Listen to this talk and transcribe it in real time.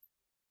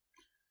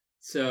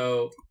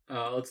So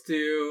let's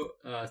do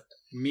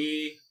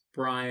me,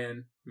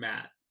 Brian,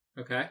 Matt.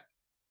 Okay?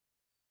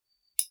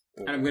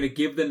 And I'm going to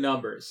give the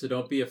numbers, so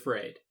don't be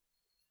afraid.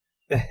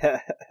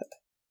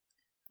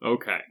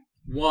 Okay.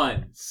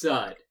 1,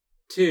 Sud.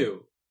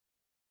 2,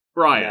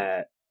 Brian.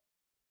 Matt.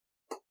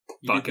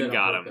 You Fucking did that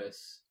on got him.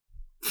 purpose.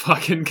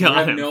 Fucking You got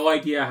have him. no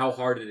idea how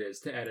hard it is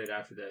to edit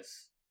after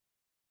this.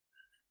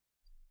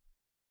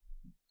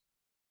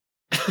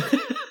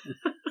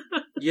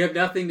 You have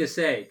nothing to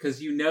say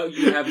because you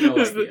have no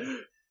idea.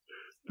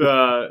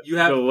 You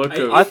have. The look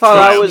of. I thought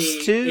I it was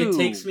takes too. It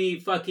takes me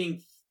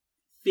fucking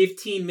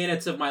 15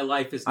 minutes of my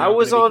life. I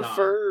was on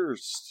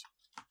first.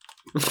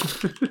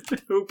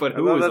 But I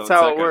who thought was that's on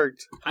how second? it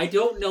worked. I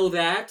don't know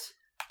that.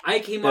 I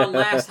came on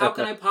last. How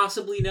can I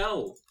possibly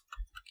know?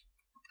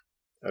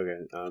 Okay,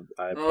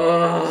 I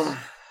apologize.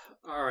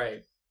 All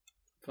right,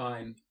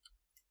 fine.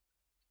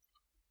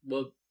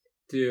 We'll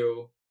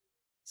do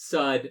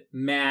Sud,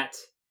 Matt,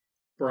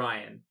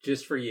 Brian,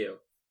 just for you.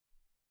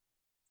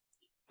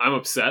 I'm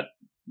upset,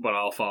 but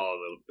I'll follow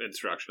the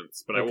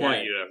instructions. But I Okay.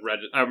 want you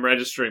to. I'm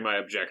registering my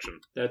objection.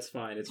 That's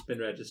fine. It's been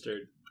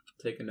registered.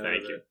 Take a note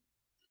Thank of you. it.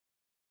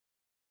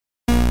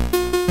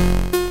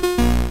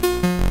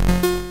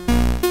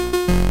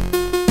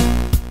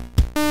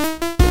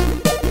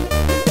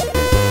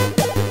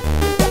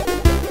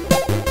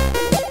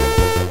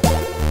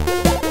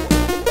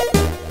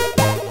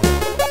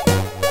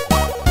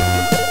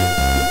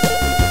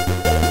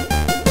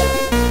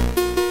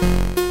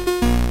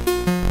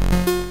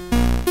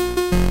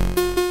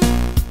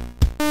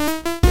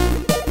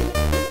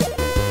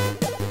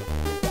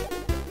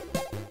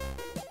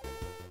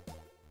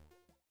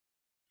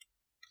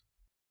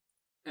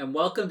 And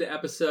welcome to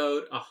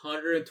episode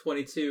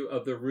 122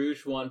 of the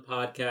Rouge One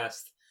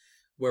podcast,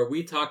 where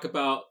we talk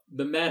about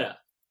the meta.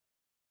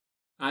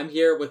 I'm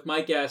here with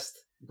my guest,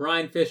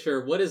 Brian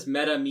Fisher. What does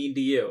meta mean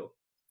to you?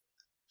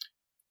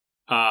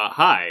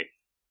 Hi.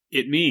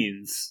 It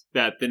means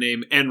that the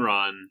name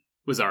Enron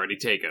was already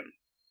taken.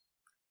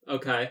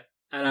 Okay.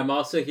 And I'm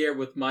also here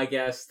with my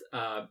guest,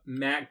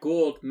 Matt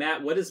Gould.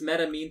 Matt, what does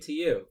meta mean to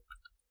you?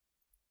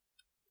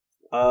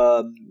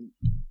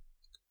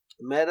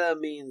 Meta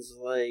means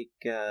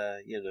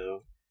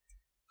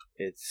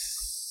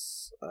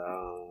it's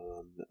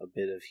a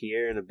bit of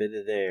here and a bit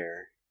of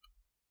there.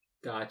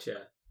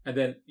 Gotcha. And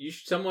then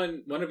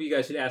one of you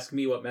guys should ask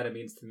me what meta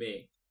means to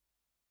me.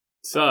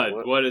 Sud,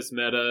 What? what does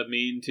meta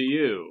mean to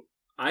you?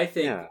 I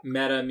think Yeah.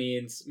 meta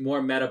means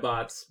more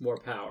metabots, more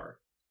power.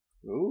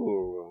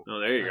 Ooh. Oh,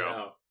 there you I go.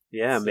 know.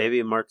 Yeah, So-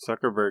 maybe Mark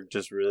Zuckerberg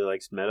just really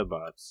likes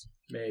Metabots.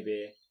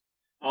 Maybe.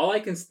 All I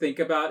can think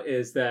about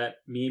is that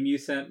meme you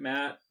sent,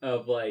 Matt,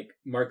 of like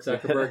Mark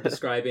Zuckerberg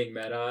describing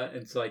meta,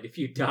 and it's like if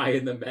you die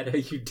in the meta,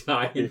 you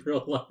die in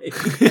real life.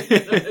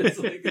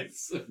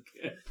 it's so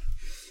good.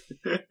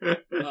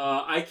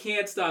 I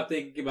can't stop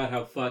thinking about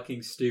how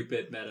fucking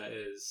stupid meta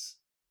is.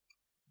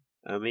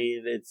 I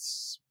mean,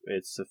 it's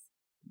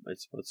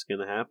what's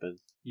gonna happen.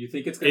 You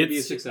think it's going to be a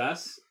It's-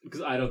 success?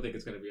 Because I don't think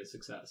it's going to be a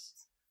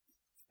success.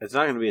 It's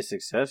not gonna be a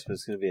success, but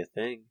it's gonna be a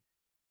thing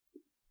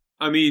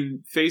I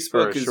mean, for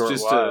Facebook a is short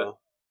just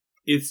while.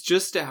 it's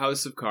just a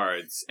house of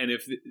cards. And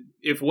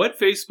if what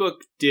Facebook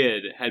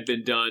did had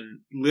been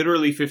done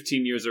literally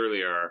 15 years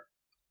earlier,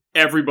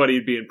 everybody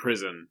would be in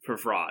prison for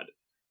fraud.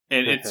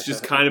 And it's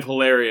just kind of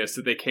hilarious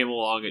that they came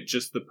along at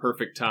just the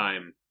perfect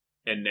time,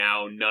 and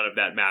now none of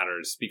that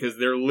matters because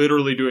they're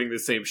literally doing the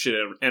same shit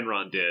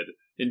Enron did,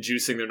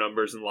 inducing their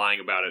numbers and lying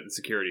about it in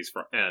securities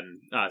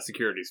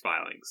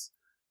filings.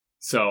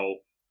 So,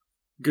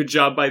 good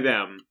job by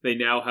them. They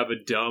now have a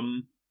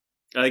dumb.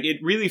 Like, it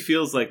really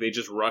feels like they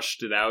just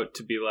rushed it out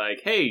to be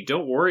like, hey,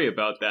 don't worry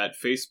about that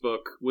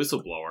Facebook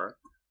whistleblower.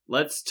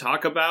 Let's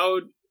talk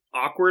about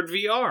awkward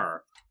VR.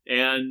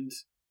 And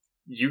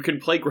you can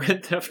play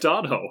Grand Theft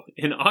Auto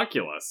in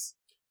Oculus.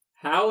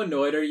 How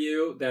annoyed are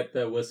you that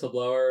the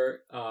whistleblower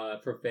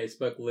for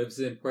Facebook lives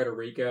in Puerto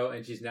Rico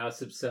and she's now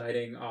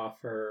subsiding off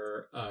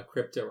her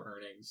crypto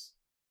earnings?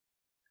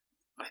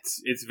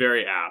 It's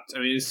very apt. I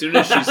mean, as soon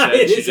as she said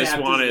It she is just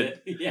apt, wanted...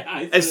 isn't it?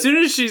 Yeah, As soon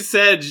as she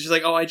said, she's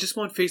like, oh, I just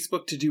want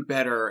Facebook to do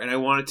better, and I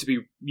want it to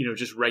be,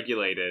 just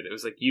regulated. It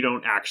was like, you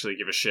don't actually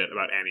give a shit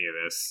about any of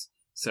this.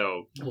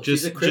 So, Well,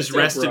 she's a just crypto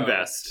rest bro.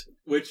 invest.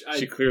 which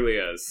She clearly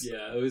is.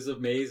 yeah, it was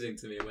amazing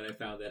to me when I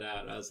found that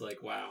out. I was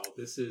like, wow,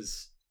 this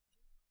is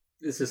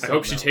I something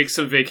hope she else. takes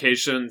some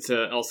vacation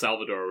to El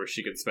Salvador where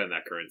she can spend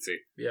that currency.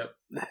 Yep.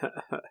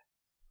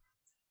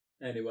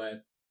 Anyway,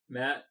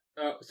 Matt.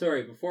 Oh,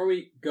 sorry. Before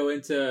we go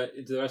into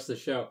the rest of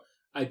the show,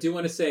 I do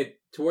want to say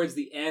towards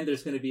the end,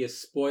 there's going to be a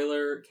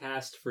spoiler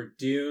cast for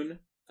Dune,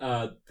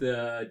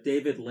 the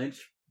David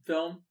Lynch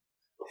film.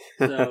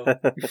 So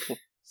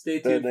stay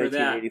tuned for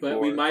that.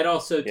 But we 1984. might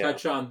also Yeah.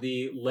 touch on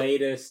the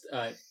latest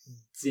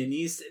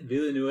Denis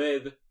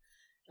Villeneuve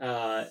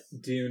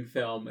Dune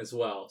film as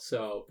well.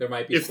 So there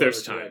might be If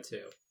there's spoilers for time. that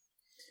too.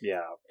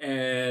 Yeah.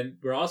 And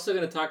we're also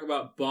going to talk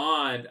about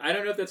Bond. I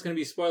don't know if that's going to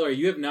be a spoiler.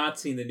 You have not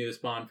seen the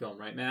newest Bond film,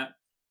 right, Matt?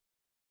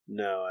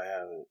 No, I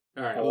haven't.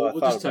 All right, Oh, well, I we'll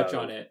thought just touch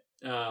about on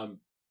it.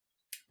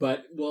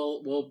 But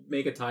we'll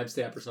make a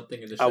timestamp or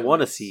something in the show. I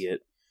want to notes. see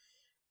it.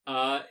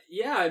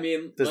 Yeah, I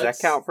mean, Does that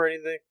count for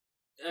anything?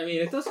 I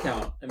mean, it does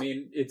count. I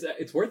mean,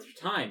 it's worth your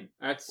time.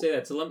 I have to say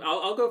that. So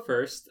I'll go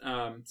first.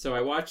 So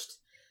I watched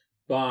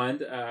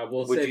Bond.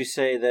 Would you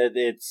say that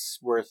it's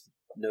worth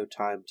No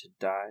Time to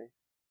Die?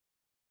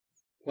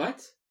 What?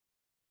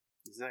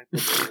 Is that the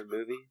name of the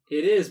movie?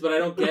 It is, but I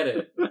don't get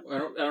it. I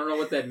don't know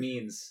what that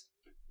means.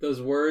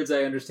 Those words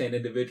I understand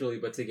individually,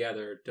 but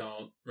together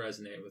don't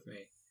resonate with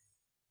me.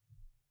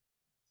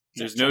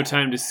 There's no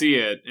time to see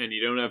it, and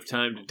you don't have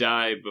time to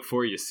die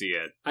before you see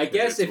it. I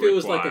guess if it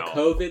was like a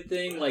COVID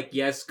thing, like,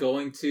 yes,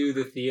 going to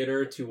the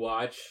theater to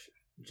watch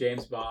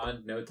James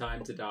Bond, No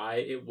Time to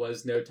Die, it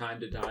was No Time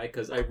to Die,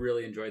 because I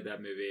really enjoyed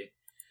that movie.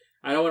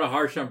 I don't want to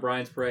harsh on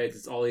Brian's parades.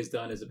 It's all he's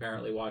done is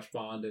apparently watch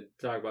Bond and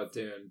talk about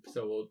Dune,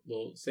 so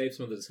we'll save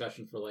some of the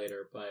discussion for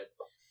later, but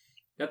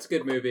that's a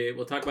good movie.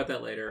 We'll talk about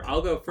that later.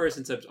 I'll go first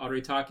since I'm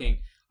already talking.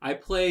 I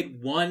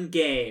played one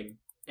game,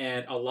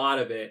 and a lot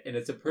of it, and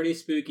it's a pretty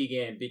spooky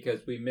game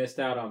because we missed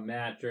out on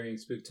Matt during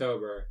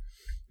Spooktober.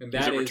 And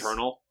that is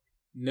Returnal?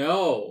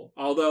 No,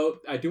 although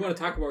I do want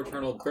to talk about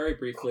Returnal very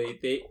briefly.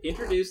 They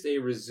introduced a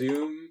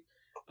resume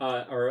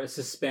or a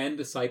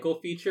suspend cycle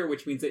feature,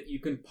 which means that you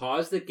can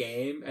pause the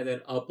game and then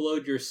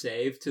upload your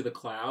save to the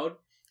cloud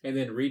and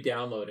then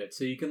re-download it.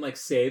 So you can like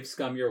save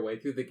scum your way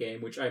through the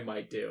game, which I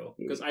might do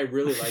because I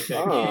really like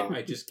that game.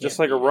 I just can't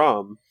like a beat it.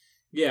 ROM.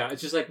 Yeah,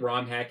 it's just like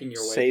ROM hacking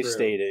your way Save through.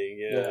 stating,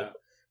 yeah.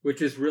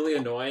 Which is really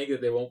annoying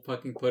that they won't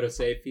fucking put a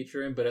save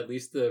feature in, but at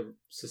least the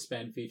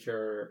suspend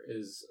feature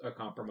is a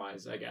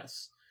compromise, I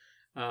guess.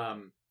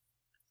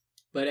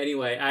 But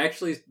anyway, I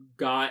actually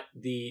got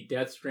the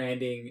Death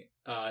Stranding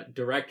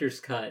director's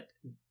cut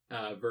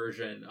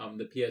version on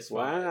the PS5.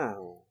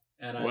 Wow.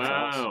 And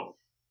Wow.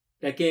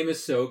 That game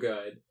is so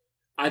good.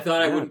 I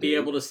thought I Yeah, wouldn't be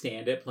dude. able to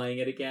stand it playing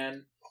it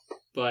again,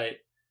 but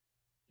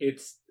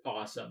it's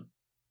awesome.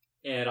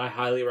 And I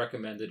highly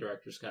recommend the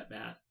director's cut,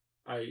 Matt.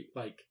 I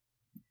like.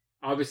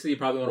 Obviously, you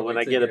probably want to When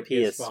wait I till get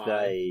you a PS5.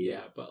 PS5.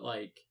 Yeah, but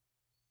like,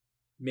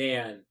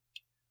 man,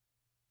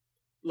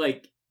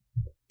 like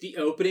the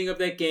opening of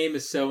that game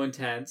is so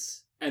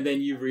intense, and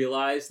then you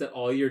realize that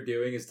all you're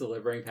doing is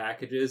delivering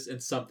packages,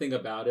 and something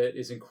about it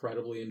is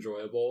incredibly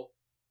enjoyable.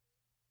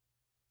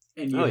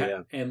 And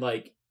and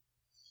like,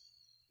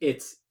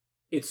 it's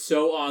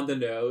so on the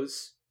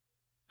nose.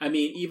 I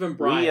mean, even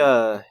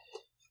Brian.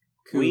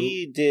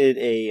 We did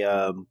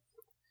a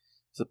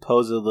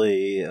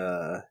supposedly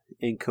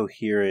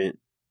incoherent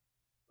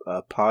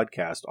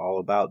podcast all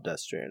about Death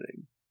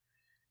Stranding,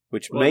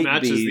 which Well, it might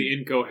matches be the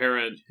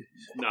incoherent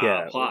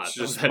plot. which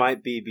just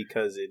might be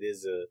because it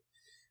is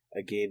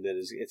a game that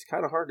is it's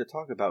kind of hard to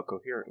talk about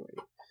coherently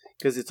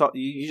because it's all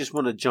you just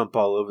want to jump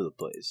all over the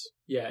place.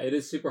 Yeah, it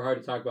is super hard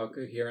to talk about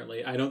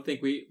coherently. I don't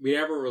think we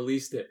ever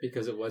released it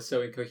because it was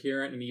so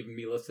incoherent, and even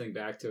me listening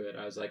back to it,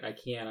 I was like, I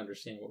can't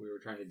understand what we were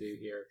trying to do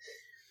here.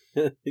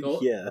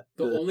 The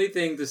only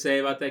thing to say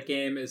about that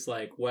game is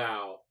like,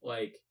 wow,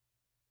 like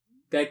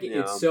that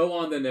it's so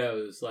on the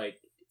nose. Like,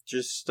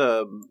 just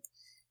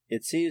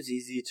it seems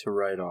easy to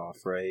write off,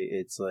 right?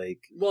 It's like,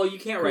 well, you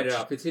can't write it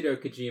off. It's Hideo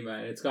Kojima,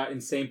 and it's got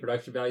insane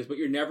production values, but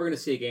you're never going to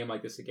see a game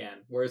like this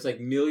again. Whereas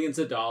like millions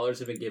of dollars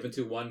have been given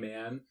to one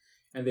man,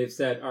 and they've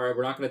said, all right,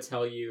 we're not going to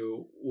tell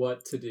you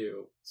what to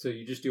do, so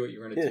you just do what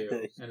you're going to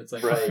do. And it's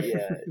like, right, right.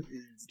 yeah,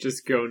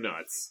 just go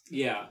nuts.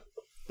 Yeah,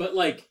 but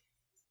like,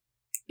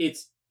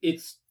 it's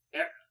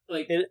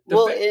like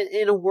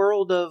in a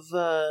world of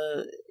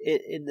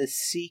in the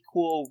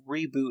sequel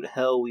reboot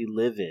hell we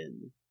live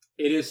in,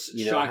 it is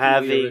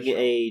having original.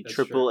 a That's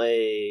triple true.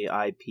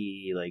 A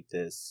IP like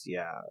this,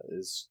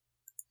 is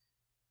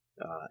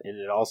and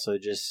it also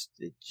just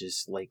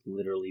like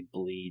literally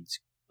bleeds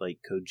like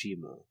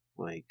Kojima,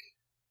 like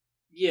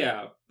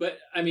Yeah, but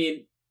I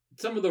mean,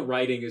 some of the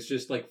writing is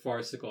just like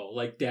farcical.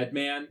 Like Dead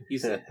Man,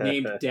 he's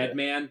named Dead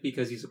Man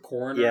because he's a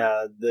coroner.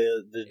 yeah,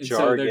 the And so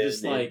jargon they're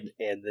just like-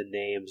 and the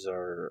names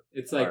are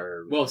It's like,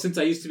 well, since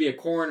I used to be a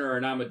coroner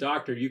and I'm a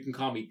doctor, you can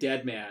call me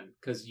Dead Man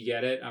because you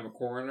get it. I'm a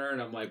coroner, and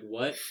I'm like,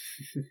 what?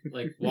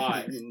 Like,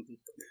 why?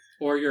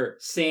 Or you're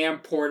Sam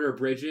Porter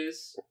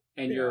Bridges,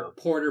 and you're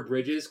Porter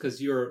Bridges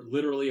because you're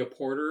literally a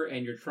porter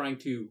and you're trying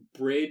to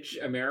bridge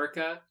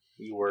America.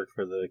 You work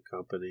for the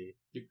company.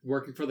 You're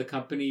working for the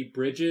company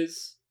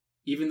Bridges,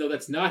 even though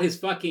that's not his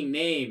fucking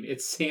name.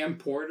 It's Sam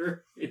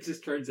Porter. It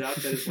just turns out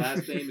that his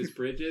last name is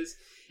Bridges.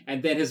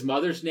 And then his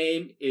mother's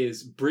name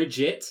is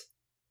Bridget.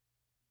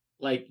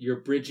 Like,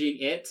 you're bridging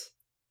it.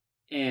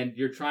 And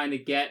you're trying to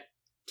get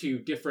to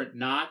different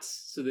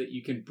knots so that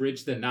you can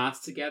bridge the knots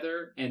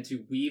together and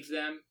to weave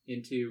them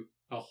into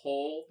a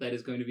whole that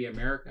is going to be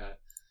America.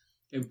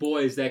 And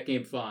boy, is that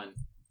game fun.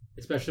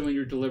 Especially when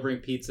you're delivering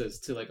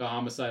pizzas to like a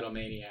homicidal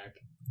maniac.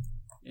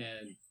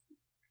 And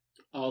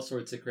all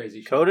sorts of crazy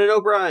shit. Conan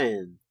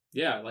O'Brien.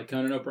 Yeah, like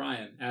Conan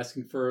O'Brien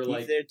asking for He's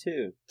like there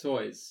too.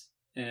 toys.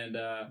 And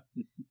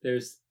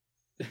there's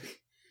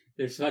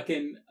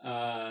fucking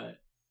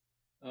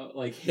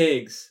like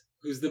Higgs,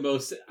 who's the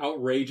most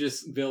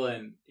outrageous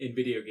villain in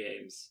video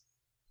games.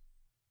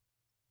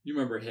 You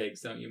remember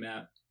Higgs, don't you,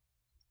 Matt?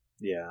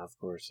 Yeah, of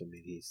course. I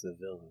mean, he's the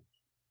villain.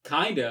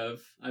 Kind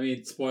of. I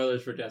mean,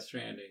 spoilers for Death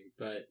Stranding,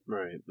 but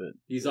Right, but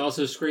he's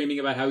also screaming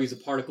about how he's a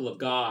particle of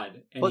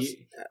God, and plus,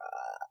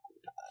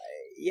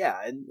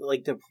 yeah, and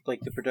like the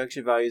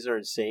production values are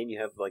insane.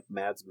 You have like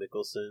Mads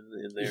Mikkelsen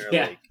in there.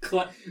 Yeah,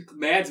 like,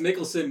 Mads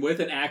Mikkelsen with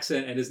an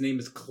accent, and his name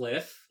is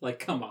Cliff. Like,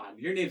 come on,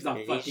 your name's not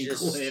fucking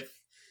Cliff.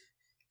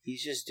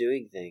 He's just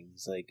doing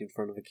things like in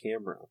front of a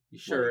camera. He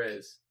sure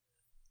is.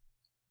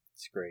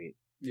 It's great.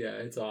 Yeah,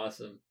 it's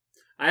awesome.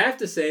 I have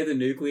to say, the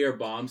nuclear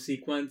bomb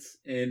sequence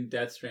in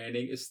Death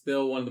Stranding is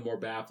still one of the more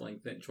baffling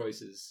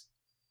choices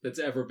that's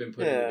ever been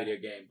put in a video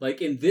game.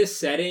 Like, in this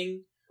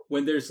setting,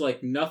 when there's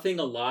like nothing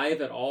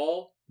alive at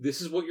all,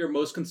 this is what you're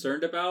most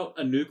concerned about?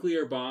 A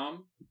nuclear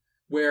bomb?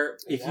 Where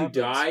if you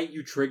die,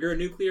 you trigger a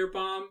nuclear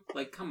bomb?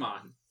 Like, come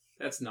on.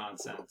 That's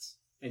nonsense.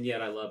 And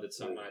yet I love it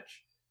so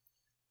much.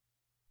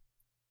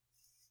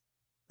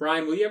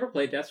 Brian, will you ever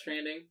play Death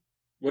Stranding?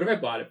 What if I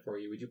bought it for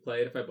you? Would you play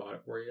it if I bought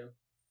it for you?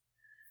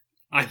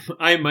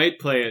 I might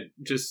play it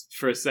just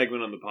for a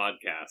segment on the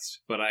podcast,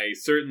 but I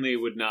certainly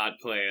would not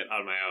play it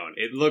on my own.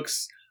 It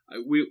looks...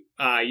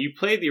 you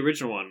played the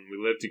original one, We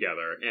Lived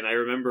Together, and I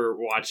remember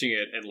watching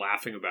it and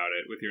laughing about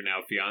it with your now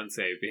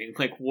fiance, being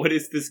like, what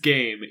is this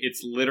game?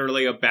 It's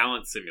literally a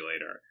balance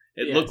simulator.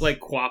 It looked like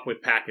QWOP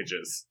with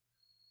packages.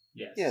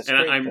 Yes. Yeah,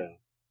 and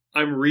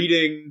I'm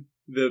reading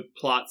the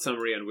plot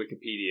summary on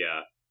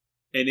Wikipedia,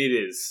 and it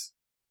is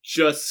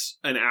just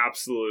an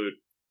absolute,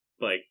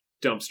 like,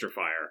 dumpster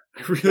fire.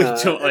 I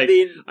really don't like...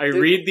 I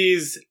read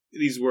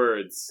these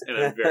words, and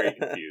I'm very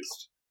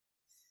confused.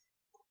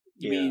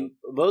 You mean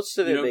most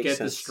of it makes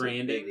sense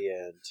in the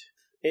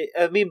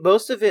end.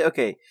 Most of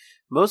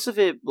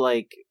it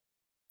like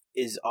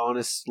is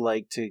honest,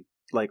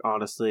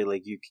 honestly,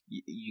 like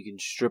you can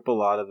strip a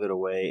lot of it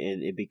away,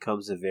 and it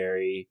becomes a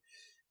very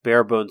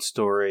bare bones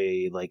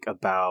story, like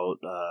about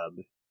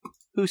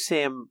who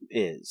Sam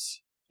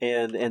is,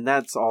 and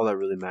that's all that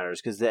really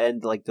matters. Because the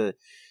end, like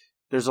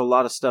there's a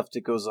lot of stuff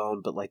that goes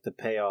on, but like the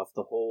payoff,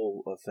 the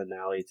whole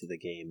finale to the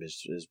game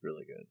is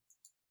really good.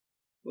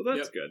 Well,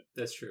 that's good.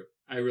 That's true.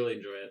 I really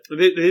enjoy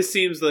it. This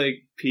seems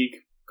like peak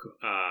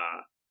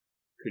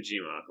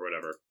Kojima or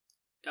whatever.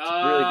 It's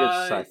really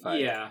good sci-fi.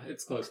 Yeah,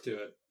 it's close to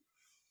it.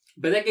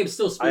 But that game's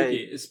still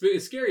spooky. It's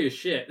scary as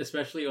shit,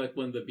 especially like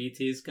when the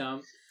BTs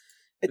come.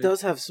 It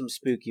does have some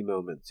spooky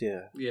moments,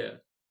 yeah. Yeah.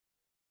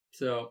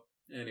 So,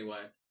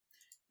 anyway,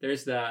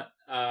 there's that.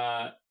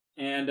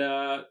 And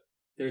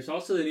there's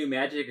also the new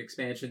Magic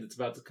expansion that's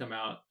about to come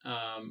out.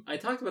 I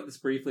talked about this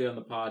briefly on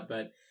the pod,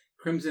 but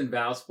Crimson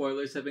Vow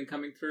spoilers have been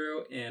coming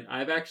through, and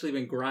I've actually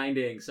been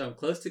grinding, so I'm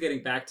close to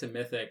getting back to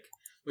Mythic,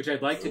 which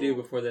I'd like to do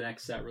before the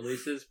next set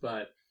releases,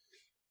 but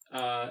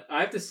I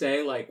have to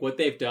say, like, what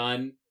they've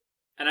done,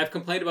 and I've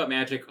complained about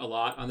Magic a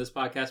lot on this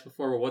podcast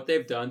before, but what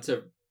they've done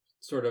to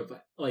sort of,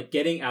 like,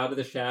 getting out of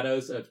the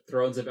shadows of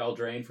Thrones of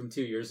Eldraine from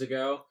 2 years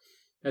ago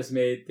has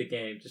made the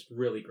game just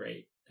really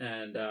great,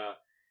 and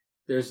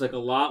there's like a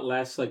lot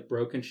less like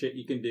broken shit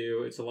you can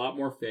do. It's a lot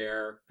more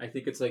fair. I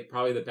think it's like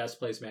probably the best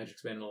place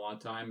Magic's been in a long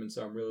time, and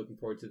so I'm really looking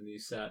forward to the new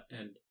set.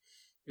 And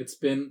it's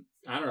been,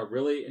 I don't know,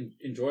 really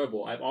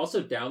enjoyable. I've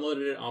also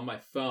downloaded it on my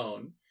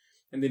phone,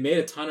 and they made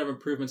a ton of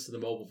improvements to the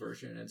mobile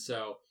version. And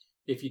so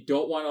if you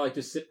don't want to like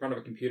just sit in front of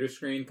a computer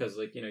screen because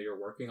like you're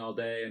working all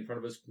day in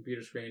front of a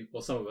computer screen,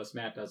 well, some of us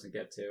Matt doesn't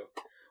get to,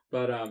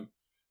 but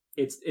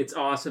it's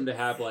awesome to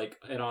have like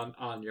it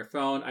on your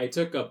phone. I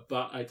took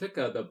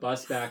the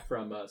bus back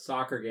from a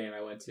soccer game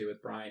I went to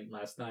with Brian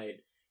last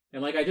night,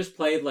 and like I just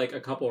played like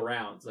a couple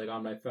rounds like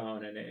on my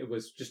phone, and it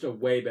was just a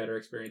way better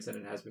experience than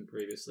it has been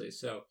previously.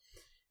 So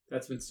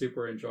that's been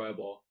super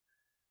enjoyable.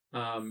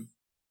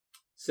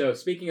 So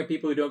speaking of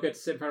people who don't get to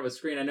sit in front of a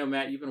screen, I know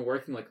Matt, you've been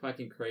working like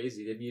fucking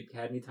crazy. Have you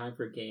had any time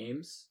for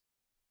games?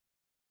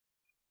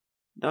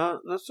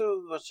 Not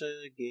so much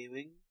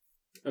gaming.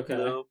 Okay.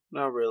 No,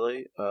 not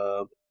really.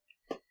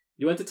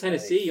 You went to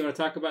Tennessee. You want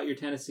to talk about your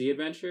Tennessee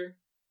adventure?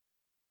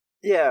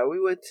 Yeah, we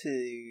went to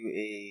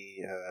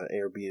a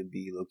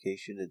Airbnb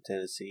location in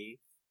Tennessee.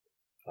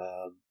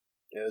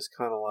 It was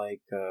kind of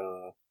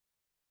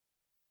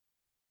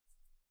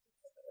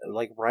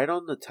like right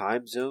on the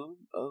time zone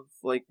of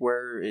like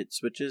where it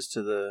switches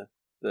to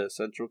the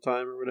central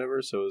time or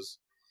whatever. So it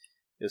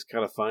was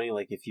kind of funny.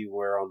 Like if you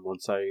were on one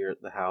side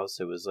of the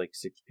house, it was like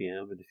 6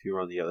 p.m. and if you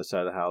were on the other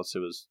side of the house, it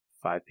was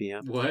 5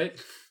 p.m.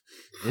 What?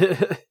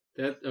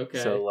 Okay.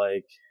 So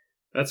like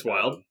that's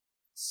wild.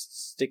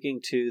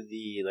 Sticking to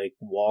the like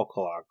wall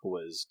clock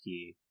was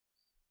key,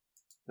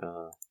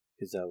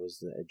 because that was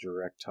the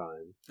direct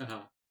time.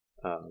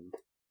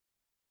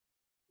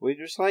 We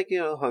just like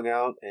hung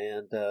out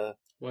and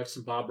watched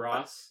some Bob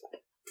Ross.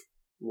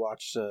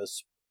 Watched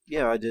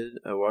yeah, I did.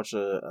 I watched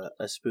a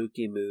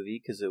spooky movie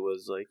because it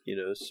was like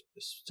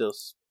still,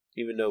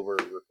 even though we're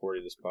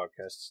recording this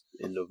podcast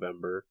in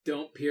November.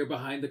 Don't peer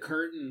behind the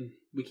curtain.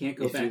 We can't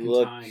go back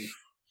in time.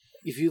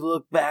 If you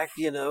look back,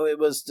 it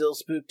was still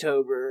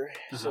Spooktober.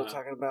 Still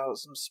talking about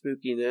some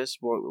spookiness.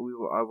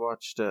 I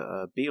watched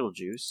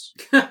Beetlejuice,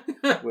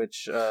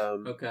 which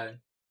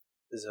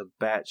is a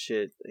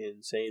batshit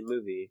insane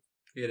movie.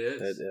 It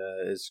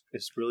is.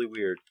 It's really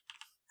weird.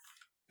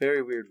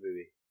 Very weird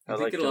movie. I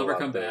think it'll ever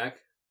come back.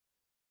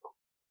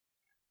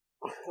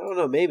 I don't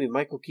know. Maybe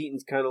Michael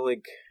Keaton's kind of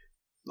like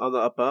on the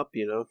up,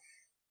 you know.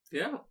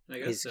 Yeah, I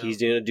guess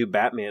he's gonna do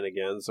Batman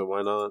again, so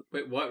why not?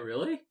 Wait, what?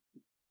 Really?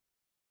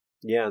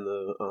 Yeah, in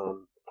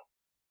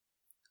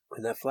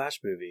that Flash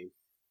movie.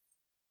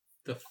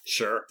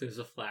 Sure, there's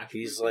a Flash.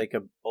 He's movie? like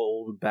an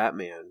old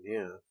Batman.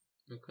 Yeah.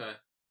 Okay,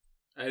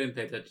 I didn't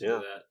pay attention to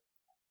that,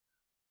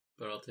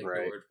 but I'll take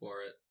your word for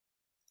it.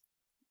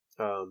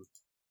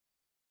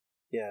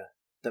 Yeah,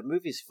 that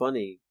movie's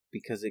funny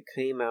because it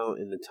came out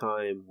in a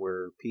time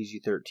where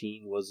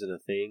PG-13 wasn't a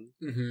thing.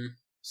 Mm-hmm.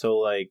 So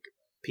like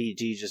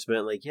PG just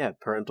meant like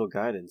parental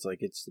guidance. Like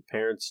it's the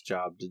parents'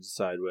 job to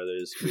decide whether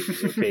this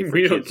movie's okay for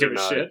we kids don't give or a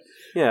not. shit.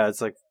 Yeah,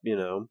 it's like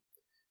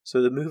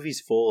So the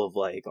movie's full of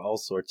like all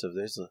sorts of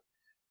there's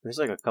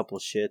like a couple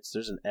shits.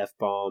 There's an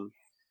F-bomb.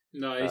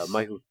 Nice.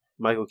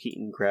 Michael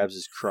Keaton grabs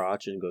his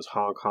crotch and goes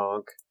honk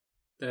honk.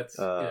 That's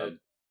good.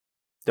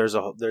 There's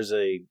a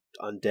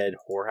undead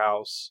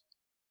whorehouse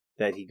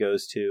that he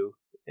goes to,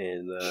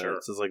 and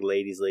it says like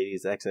ladies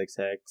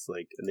XXX,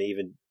 like, and they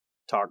even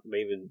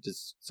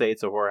just say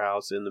it's a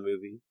whorehouse in the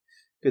movie.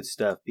 Good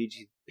stuff.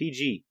 PG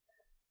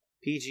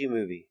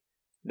movie.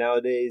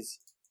 Nowadays,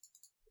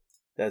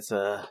 that's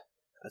not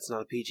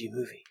a PG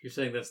movie. You're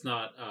saying that's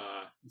not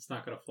it's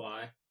not gonna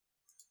fly.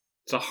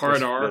 It's a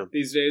hard R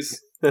these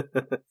days.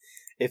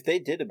 If they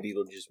did a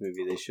Beetlejuice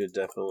movie, they should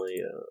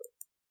definitely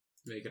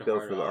make it a go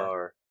hard for the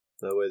R.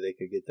 That way they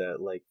could get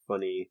that like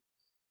funny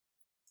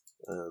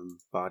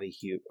body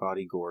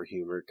gore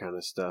humor kind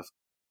of stuff.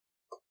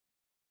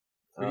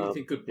 Who do you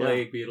think could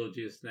play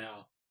Beetlejuice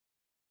now?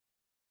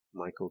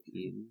 Michael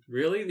Keaton.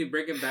 Really? They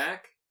bring him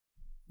back?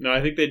 No,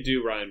 I think they'd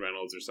do Ryan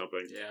Reynolds or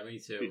something. Yeah, me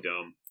too. Be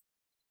dumb.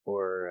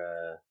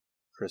 Or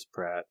Chris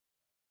Pratt.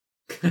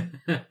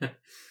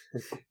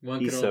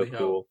 He's so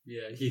cool.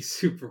 Yeah, he's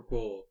super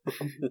cool.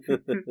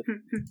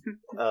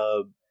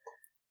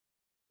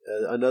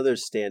 Another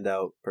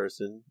standout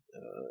person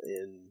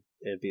in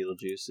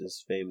Beetlejuice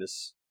is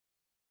famous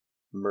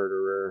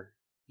murderer,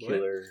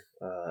 killer,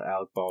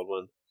 Alec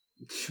Baldwin.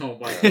 Oh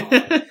my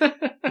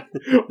god.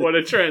 What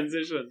a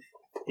transition.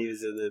 He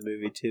was in the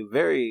movie too.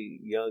 Very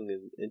young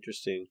and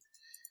interesting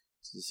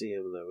to see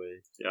him that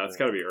way. Yeah, it's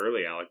got to be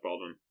early, Alec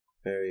Baldwin.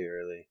 Very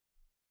early.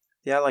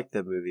 Yeah, I liked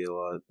that movie a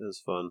lot. It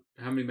was fun.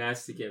 How many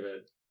mats did you give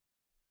it?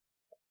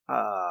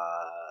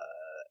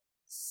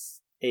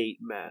 8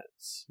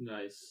 mats.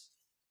 Nice.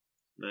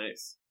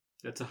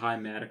 That's a high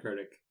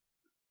Metacritic.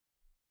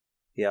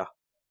 Yeah.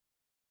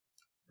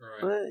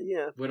 All right.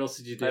 Yeah. What else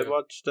did you do? I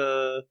watched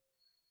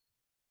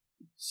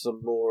some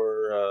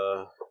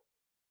more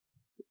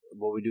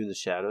What We Do in the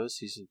Shadows.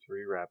 Season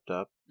 3 wrapped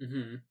up.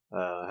 Mm-hmm.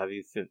 Have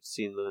you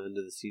seen the end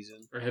of the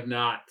season? I have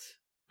not.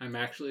 I'm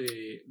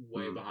actually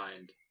way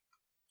behind.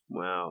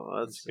 Wow,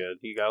 that's good.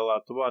 You got a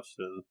lot to watch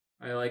then.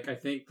 I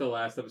think the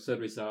last episode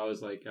we saw was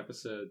like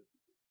episode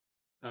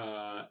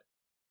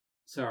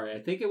sorry, I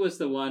think it was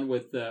the one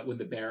with when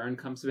the Baron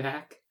comes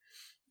back.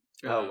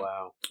 Oh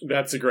wow.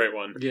 That's a great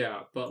one. Yeah,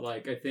 but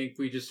like I think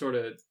we just sort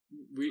of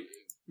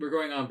we're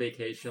going on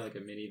vacation, like a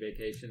mini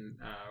vacation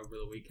over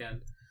the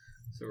weekend.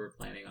 So we're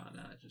planning on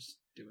just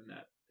doing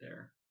that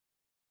there.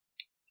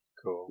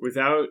 Cool.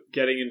 Without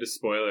getting into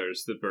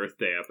spoilers, the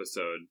birthday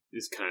episode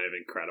is kind of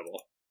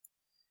incredible.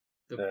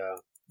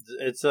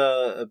 It's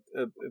a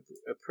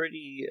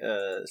pretty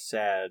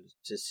sad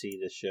to see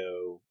the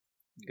show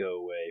go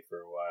away for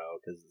a while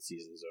because the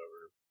season's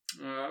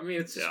over. I mean,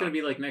 it's just going to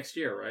be like next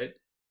year, right?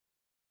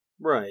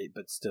 Right,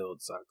 but still,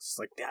 it sucks. It's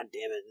like, god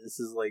damn it, this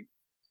is like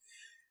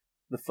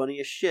the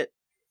funniest shit.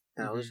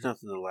 Now there's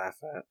nothing to laugh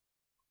at.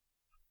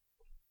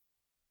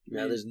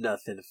 Now there's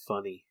nothing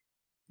funny.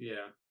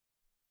 Yeah.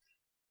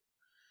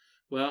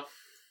 Well,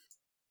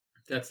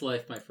 that's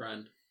life, my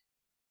friend.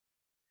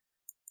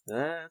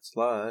 That's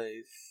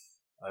life.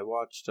 I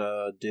watched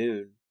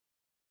Dune.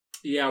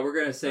 Yeah, we're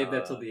going to save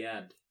that till the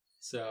end.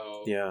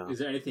 So, yeah. Is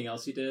there anything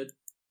else you did?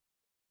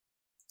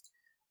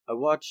 I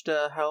watched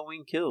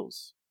Halloween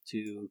Kills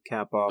to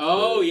cap off.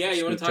 Oh, yeah,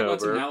 you want to talk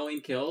about some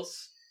Halloween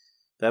Kills?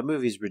 That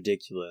movie's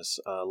ridiculous.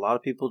 A lot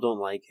of people don't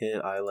like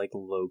it. I like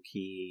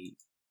low-key...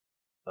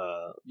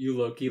 you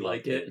low-key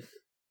like it?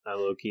 I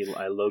low-key like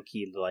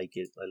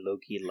it. I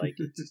low-key like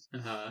it.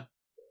 Uh-huh.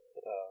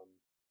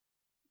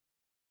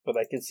 But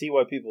I can see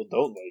why people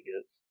don't like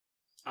it.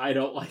 I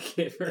don't like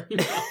it very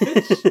much.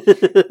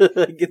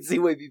 I can see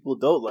why people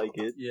don't like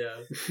it.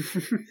 Yeah.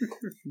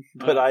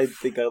 But I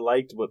think I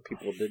liked what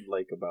people didn't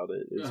like about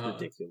it. It was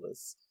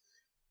ridiculous.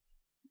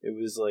 It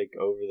was like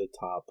over the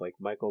top. Like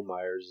Michael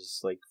Myers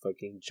is like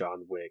fucking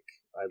John Wick.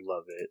 I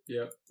love it.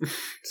 Yeah.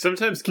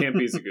 Sometimes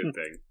campy is a good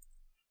thing.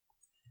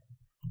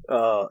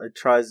 It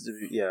tries to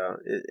be,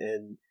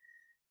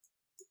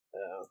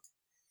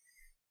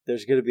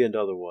 there's going to be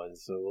another one,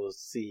 so we'll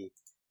see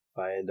if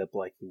I end up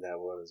liking that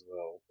one as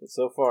well. But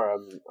so far,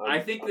 I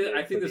think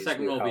the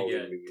second one will be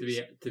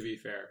good. To be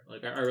fair,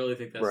 like I really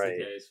think that's the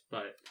case.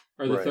 But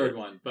the third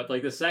one, but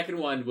like the second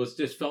one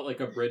just felt like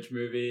a bridge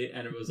movie,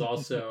 and it was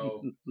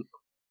also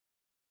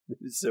It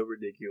was so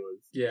ridiculous.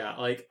 Yeah,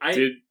 like I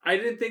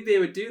didn't think they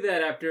would do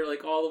that after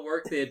like all the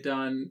work they had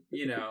done,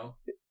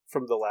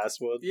 from the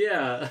last one.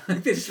 Yeah,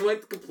 they just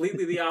went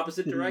completely the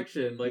opposite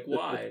direction. Like,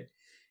 why?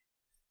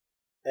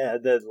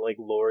 And then like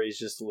Laurie's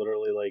just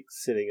literally like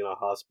sitting in a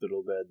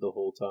hospital bed the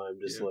whole time,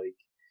 just like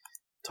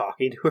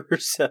talking to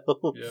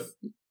herself. Yep.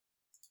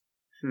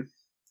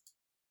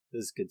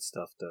 This is good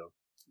stuff, though.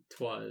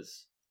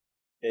 'Twas.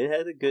 It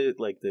had a good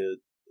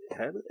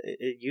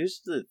it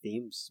used the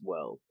themes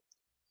well.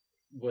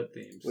 What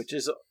themes? Which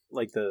is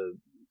like the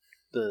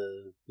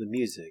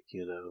music,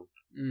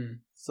 Mm.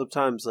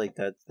 Sometimes like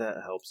that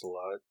helps a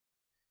lot.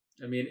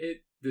 I mean,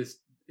 it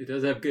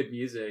does have good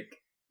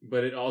music,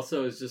 but it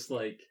also is just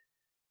like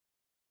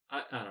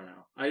I don't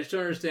know. I just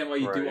don't understand why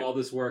you do all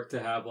this work to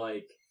have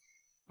like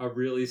a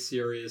really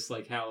serious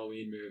like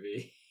Halloween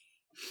movie,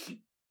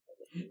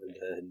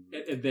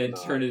 and then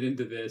turn it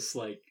into this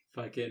like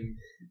fucking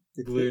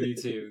Looney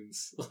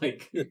Tunes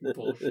like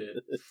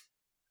bullshit.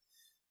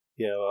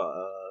 Yeah,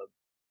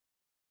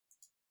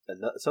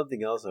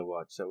 something else I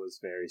watched that was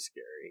very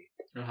scary.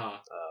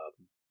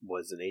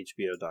 Was an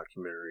HBO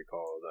documentary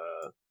called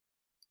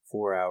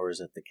 4 Hours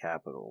at the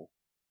Capitol.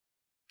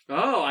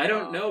 Oh, I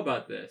don't know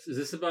about this. Is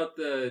this about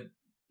the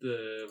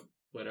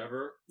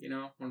whatever? You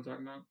know what I'm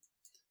talking about?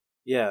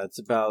 Yeah, it's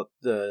about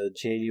the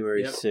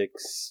January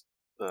 6th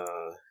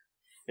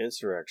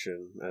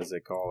insurrection, as they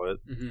call it.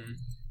 Mm-hmm.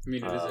 I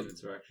mean, it is an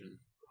insurrection.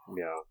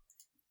 Yeah.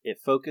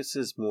 It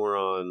focuses more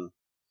on,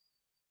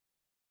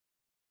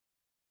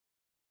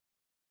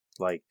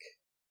 like,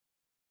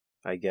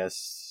 I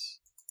guess,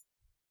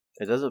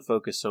 it doesn't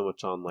focus so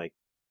much on, like,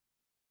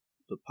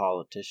 the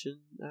politician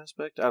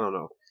aspect. I don't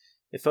know.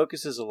 It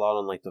focuses a lot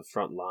on like the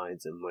front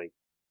lines, and like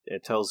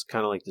it tells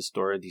kind of like the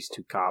story of these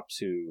two cops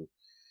who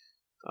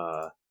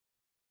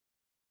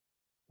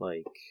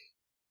like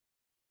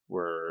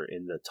were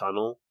in the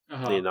tunnel,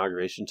 the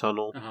inauguration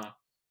tunnel,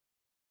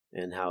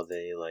 and how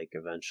they like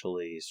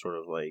eventually sort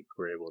of like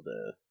were able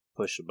to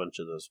push a bunch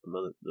of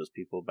those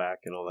people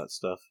back and all that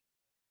stuff.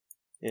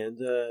 And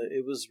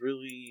it was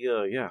really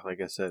like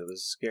I said, it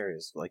was scary.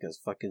 It's like a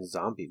fucking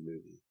zombie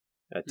movie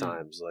at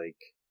times, like,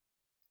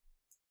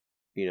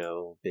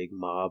 big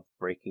mob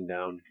breaking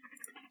down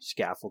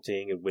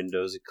scaffolding and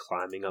windows and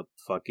climbing up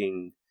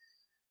fucking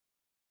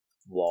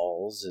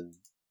walls and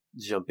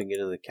jumping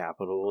into the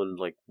Capitol and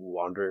like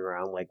wandering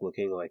around like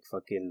looking like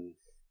fucking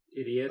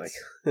idiots.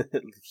 Like,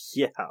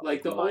 yeah.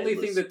 Like the only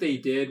thing that they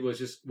did was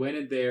just went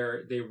in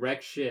there, they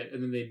wrecked shit,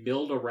 and then they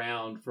milled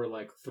around for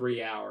like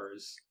 3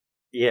 hours.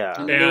 Yeah.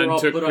 And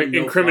took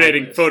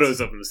incriminating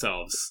photos of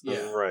themselves.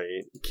 Yeah.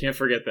 Right. Can't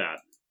forget that.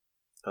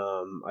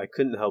 I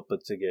couldn't help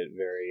but to get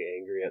very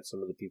angry at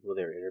some of the people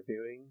they were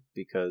interviewing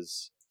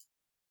because,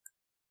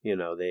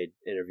 they'd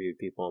interviewed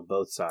people on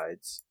both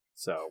sides.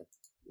 So,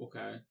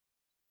 okay,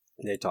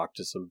 they talked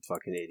to some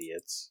fucking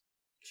idiots.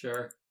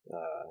 Sure.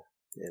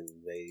 And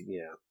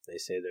they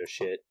say their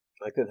shit.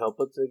 I couldn't help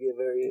but to get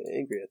very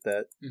angry at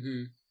that.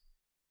 Mm-hmm.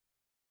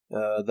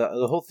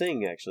 The whole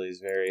thing actually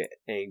is very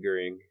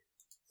angering.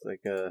 It's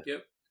like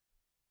yep.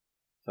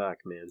 Fuck,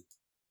 man.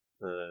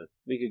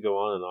 We could go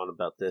on and on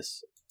about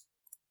this.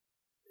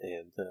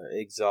 And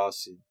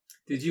exhausted.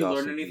 Did you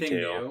learn anything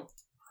new?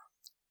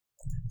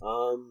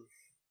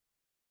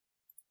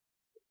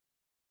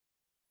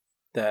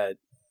 That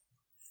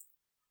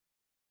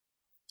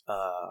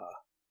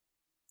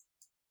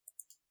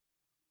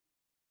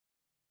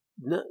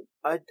no,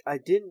 I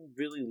didn't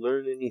really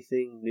learn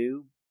anything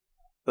new,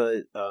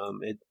 but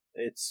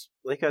it's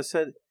like I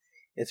said,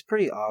 it's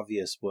pretty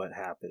obvious what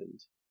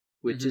happened,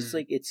 which is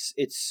like it's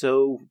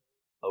so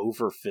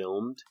over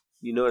filmed.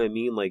 You know what I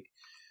mean? Like,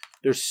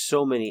 there's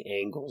so many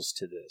angles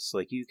to this.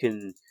 Like, you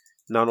can,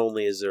 not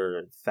only is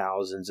there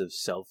thousands of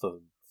cell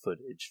phone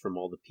footage from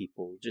all the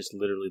people just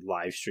literally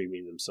live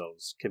streaming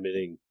themselves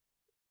committing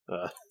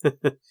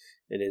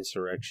an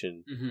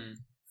insurrection.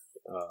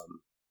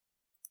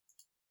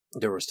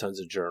 There was tons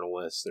of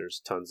journalists. There's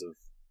tons of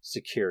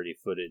security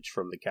footage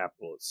from the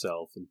Capitol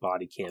itself and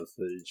body cam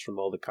footage from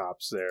all the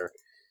cops there.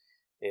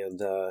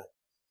 And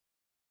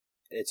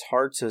it's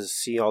hard to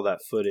see all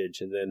that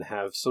footage and then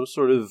have some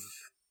sort of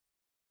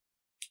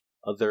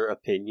other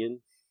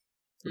opinion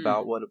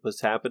about what was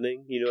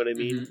happening. You know what I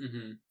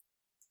mean?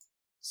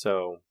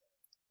 So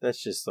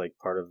that's just like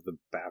part of the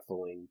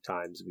baffling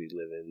times we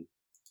live in.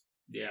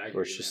 Yeah,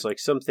 where it's just like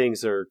some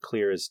things are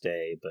clear as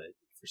day, but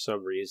for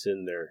some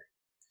reason they're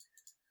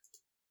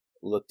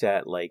looked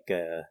at like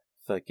a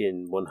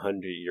fucking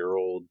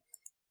 100-year-old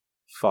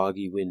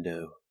foggy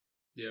window.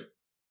 Yep.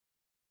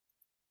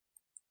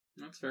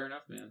 That's fair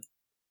enough, man.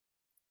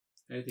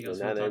 Anything else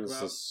you want to talk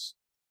about?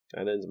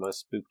 That ends my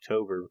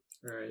Spooktober.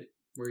 All right,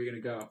 where are you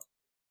gonna go?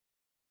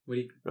 What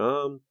do you?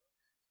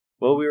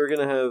 Well, we were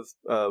gonna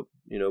have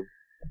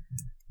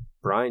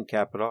Brian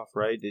cap it off,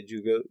 right? Did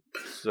you go?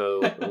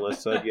 So,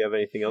 unless you have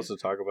anything else to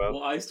talk about.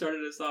 Well, I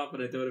started us off,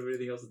 and I don't have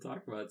anything else to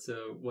talk about.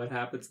 So, what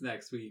happens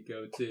next? We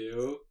go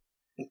to.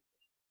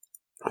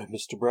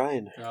 Mr.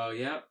 Brian. Oh,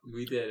 yeah,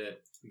 we did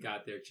it. We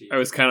got there, Chief. I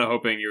was kind of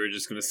hoping you were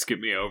just going to skip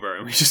me over,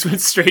 and we just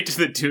went straight to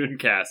the Dune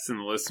cast, and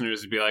the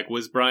listeners would be like,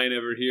 was Brian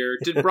ever here?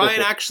 Did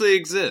Brian actually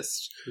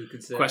exist? Who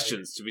could say?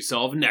 Questions to be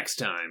solved next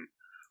time.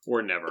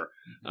 Or never.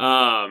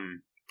 Mm-hmm.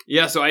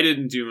 Yeah, so I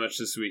didn't do much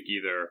this week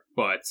either,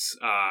 but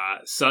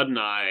Sud and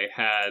I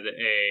had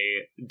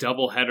a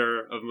double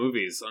header of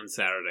movies on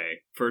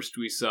Saturday. First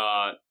we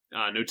saw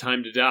No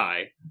Time to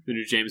Die, the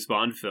new James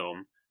Bond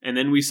film, and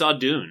then we saw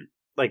Dune.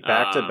 Like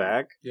back to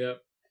back?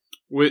 Yep.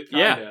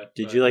 Yeah.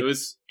 Did you like? It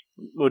was,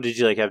 well, did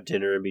you like have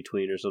dinner in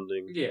between or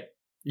something? Yeah.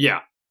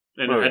 yeah.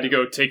 And I had to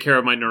go take care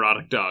of my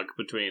neurotic dog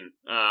between.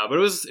 But it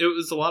was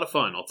a lot of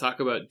fun. I'll talk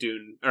about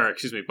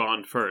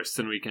Bond first,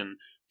 and we can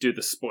do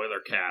the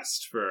spoiler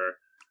cast for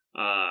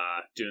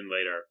Dune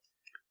later.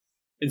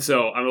 And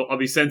so I'll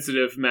be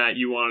sensitive, Matt.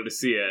 You wanted to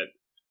see it.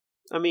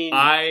 I mean,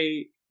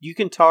 you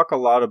can talk a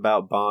lot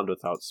about Bond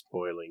without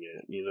spoiling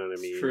it. You know what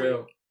I mean? True.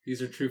 Like,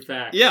 these are true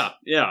facts. Yeah.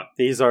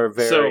 these are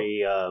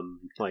very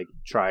like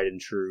tried and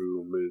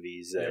true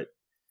movies that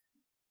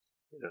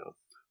you know.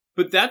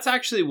 But that's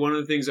actually one of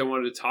the things I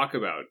wanted to talk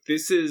about.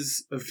 This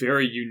is a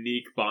very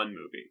unique Bond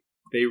movie.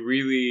 They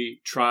really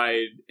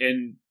tried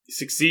and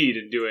succeed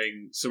in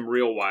doing some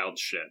real wild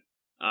shit.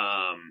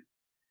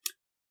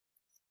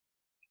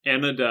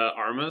 Ana de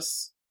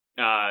Armas,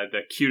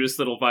 the cutest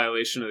little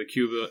violation of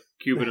the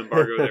Cuban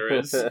embargo there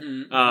is,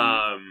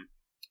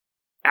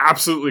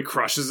 absolutely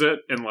crushes it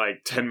in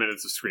like 10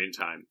 minutes of screen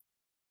time.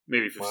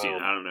 Maybe 15,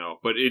 I don't know.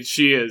 But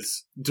she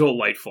is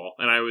delightful.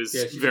 And I was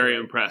very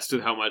impressed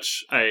with how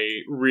much I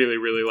really,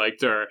 really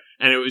liked her.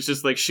 And it was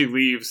just like she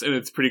leaves and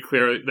it's pretty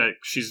clear that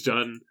she's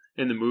done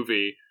in the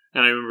movie.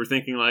 And I remember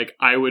thinking like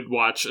I would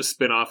watch a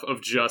spin-off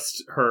of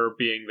just her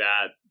being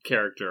that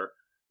character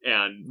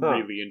and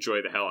really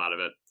enjoy the hell out of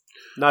it.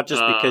 Not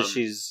just because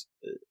she's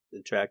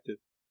attractive.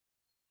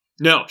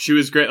 No, she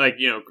was great. Like,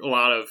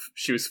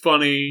 she was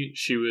funny.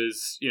 She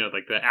was,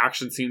 like the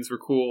action scenes were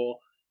cool.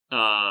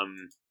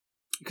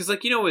 Because,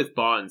 like, with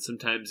Bond,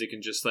 sometimes it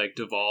can just, like,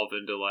 devolve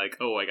into, like,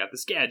 oh, I got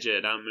this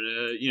gadget. I'm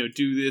going to,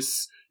 do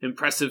this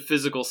impressive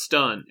physical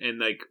stunt. And,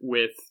 like,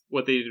 with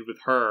what they did with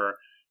her,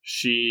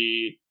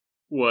 she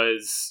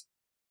was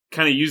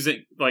kind of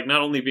using, like,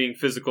 not only being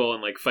physical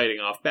and, like, fighting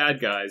off bad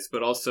guys,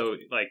 but also,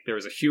 like, there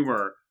was a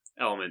humor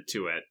element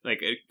to it. Like,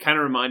 it kind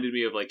of reminded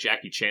me of, like,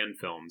 Jackie Chan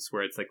films,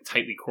 where it's, like,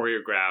 tightly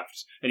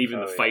choreographed, and even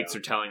the fights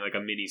are telling, like, a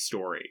mini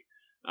story.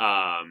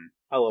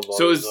 I love all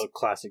those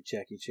classic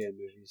Jackie Chan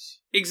movies.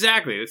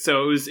 Exactly.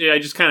 So it was. I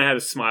just kind of had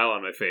a smile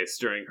on my face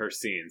during her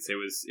scenes. It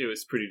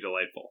was pretty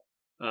delightful.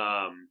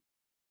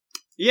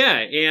 Yeah,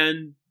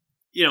 and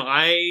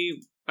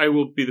I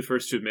will be the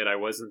first to admit I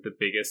wasn't the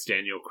biggest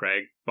Daniel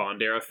Craig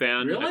Bond era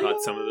fan. Really? I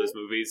thought some of those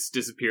movies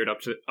disappeared up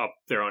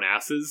their own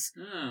asses.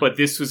 But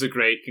this was a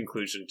great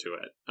conclusion to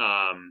it.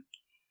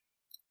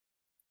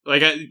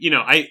 Like,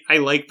 I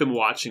like them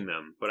watching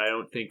them, but I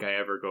don't think I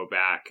ever go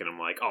back and I'm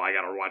like, oh, I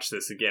gotta watch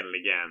this again and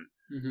again.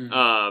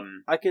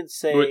 Mm-hmm. I can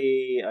say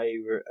I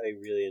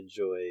really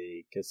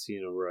enjoy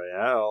Casino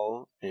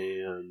Royale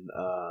and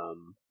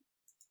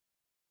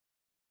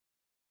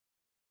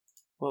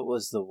what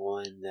was the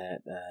one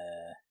that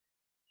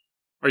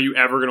Are you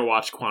ever gonna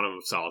watch Quantum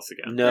of Solace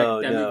again?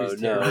 No.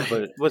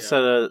 But what's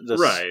the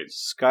right.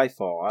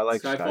 Skyfall? I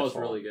like Skyfall. Skyfall's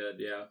really good,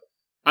 yeah.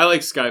 I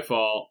like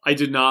Skyfall. I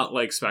did not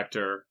like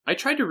Spectre. I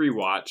tried to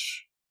rewatch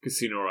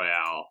Casino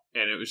Royale,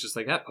 and it was just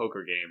like, that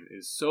poker game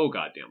is so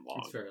goddamn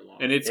long. It's very long.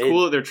 And it's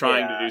cool that they're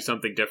trying to do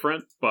something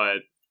different, but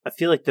I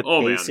feel like the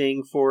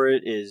pacing for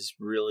it is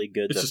really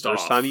good the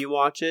first time you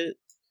watch it.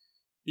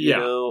 You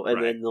know?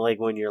 And then like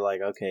when you're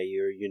like, okay,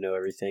 you know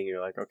everything, you're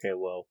like, okay,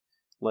 well,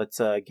 let's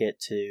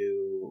get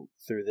through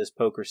this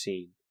poker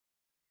scene.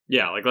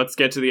 Yeah, like let's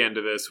get to the end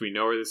of this. We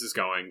know where this is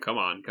going. Come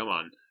on.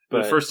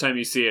 But the first time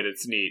you see it,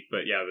 it's neat.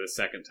 But yeah, the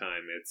second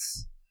time,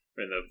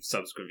 in the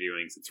subsequent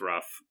viewings, it's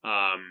rough.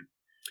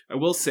 I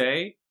will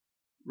say,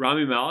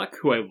 Rami Malek,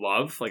 who I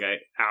love, like I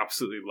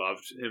absolutely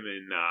loved him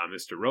in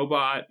Mr.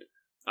 Robot.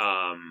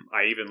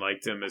 I even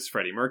liked him as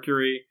Freddie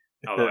Mercury,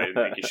 although I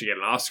didn't think he should get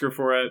an Oscar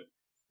for it.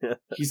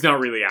 He's not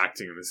really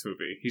acting in this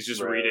movie. He's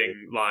just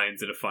reading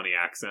lines in a funny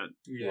accent.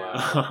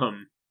 Yeah.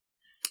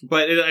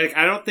 But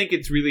I don't think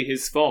it's really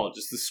his fault.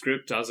 Just the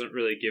script doesn't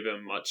really give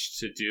him much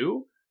to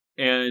do.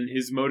 And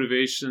his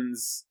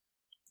motivations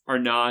are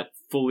not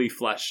fully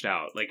fleshed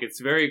out. Like, it's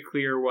very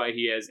clear why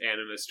he has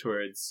animus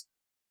towards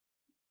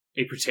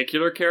a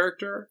particular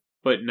character,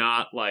 but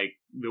not, like,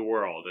 the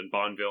world. And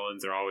Bond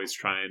villains are always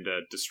trying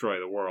to destroy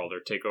the world or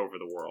take over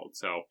the world.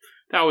 So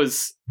that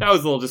was a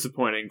little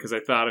disappointing, because I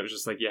thought it was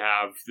just like, you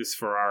have this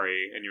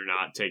Ferrari and you're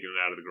not taking it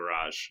out of the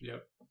garage.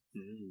 Yep.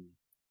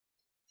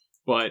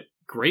 But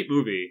great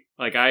movie.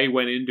 Like, I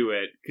went into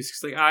it because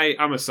like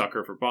I'm a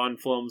sucker for Bond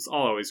films.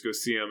 I'll always go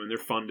see them, and they're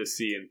fun to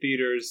see in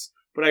theaters.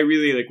 But I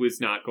really was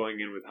not going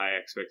in with high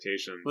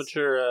expectations. What's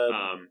your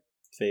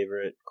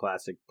favorite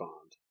classic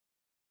Bond?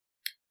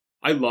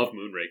 I love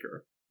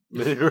Moonraker.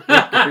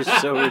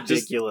 Moonraker's so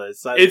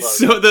ridiculous. It's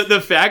so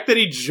the fact that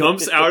he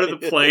jumps out of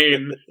the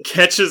plane,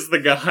 catches the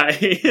guy,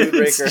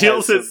 and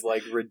steals his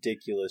like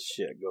ridiculous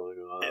shit going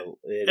on,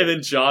 and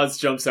then Jaws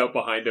jumps out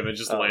behind him and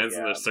just lands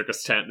in the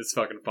circus tent. And it's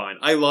fucking fine.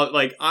 I love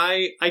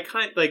I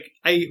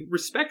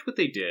respect what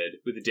they did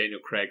with the Daniel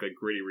Craig like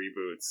gritty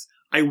reboots.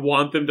 I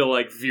want them to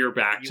like veer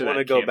back to that. You want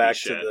to go back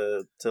shit.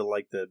 to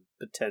like the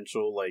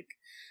potential like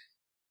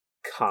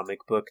comic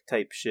book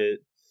type shit.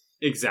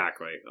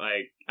 Exactly.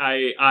 Like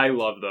I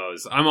love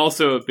those. I'm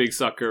also a big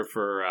sucker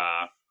for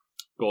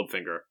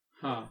Goldfinger.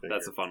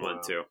 That's a fun one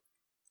too.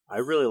 I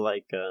really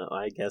like.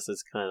 I guess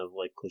it's kind of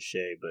like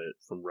cliche, but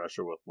From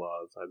Russia with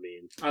Love. I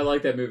mean, I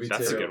like that movie too.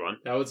 That's a good one.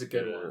 That was a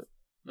good one.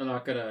 I'm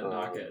not gonna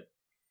knock it.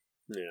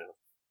 Yeah.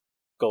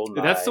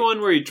 Goldeneye. That's the one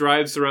where he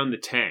drives around the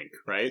tank,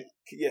 right?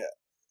 Yeah.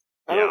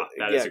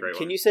 That is a great one.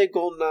 Can you say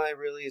Goldeneye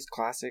really is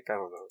classic? I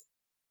don't know.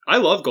 I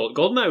love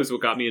Goldeneye was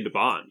what got me into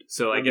Bond.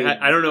 So like,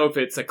 I don't know if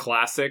it's a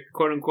classic,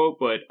 quote unquote,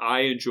 but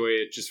I enjoy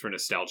it just for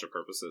nostalgia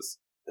purposes.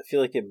 I feel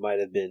like it might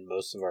have been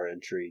most of our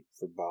entry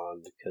for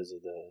Bond because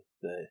of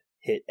the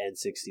hit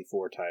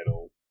N64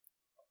 title.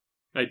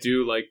 I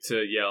do like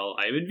to yell,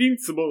 "I'm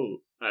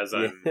invincible!" as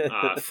I'm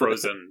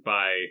frozen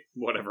by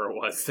whatever it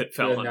was that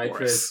fell on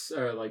nitrous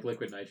or like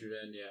liquid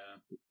nitrogen. Yeah,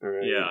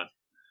 right. Yeah.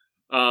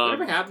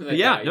 Whatever happened to that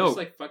guy? He just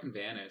like fucking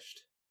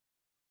vanished.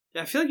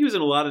 Yeah, I feel like he was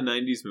in a lot of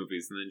 90s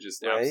movies and then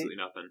just absolutely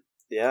nothing.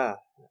 Yeah.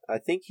 I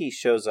think he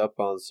shows up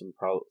on some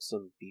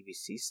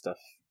BBC stuff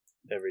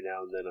every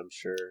now and then, I'm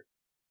sure.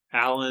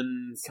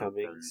 Alan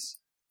Cummings,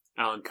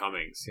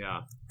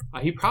 yeah.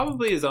 He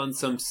probably is on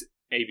some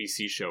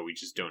ABC show we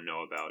just don't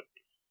know about.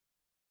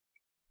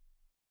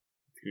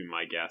 Would be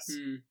my guess.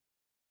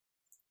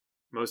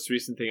 Most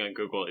recent thing on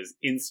Google is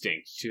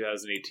Instinct,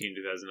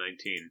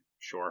 2018-2019.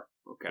 Sure.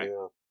 Okay.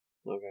 Yeah.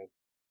 Okay.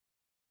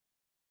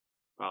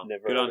 Well,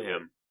 good on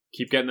him.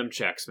 Keep getting them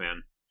checks,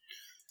 man.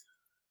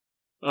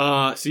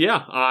 So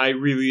yeah, I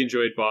really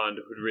enjoyed Bond.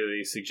 Would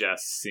really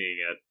suggest seeing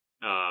it.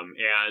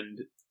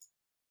 And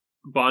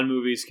Bond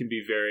movies can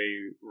be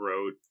very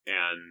rote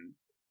and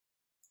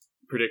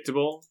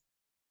predictable.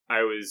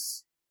 I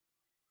was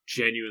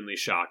genuinely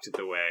shocked at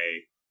the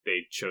way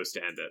they chose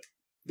to end it.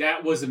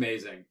 That was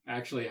amazing.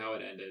 Actually, how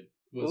it ended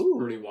was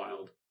pretty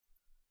wild.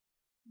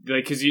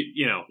 Like, because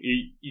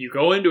you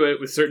go into it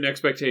with certain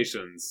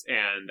expectations,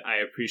 and I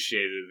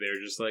appreciated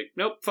they're just like,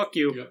 nope, fuck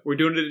you. Yep. We're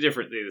doing it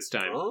differently this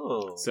time.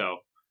 Oh, so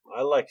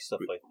I like stuff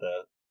like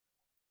that.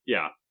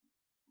 Yeah.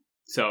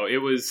 So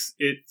it's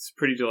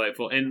pretty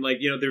delightful, and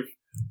like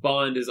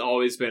Bond has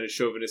always been a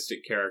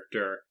chauvinistic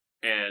character,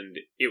 and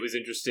it was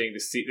interesting to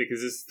see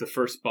because this is the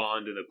first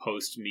Bond in the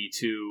post Me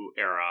Too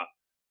era.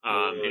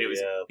 And it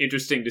was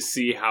interesting to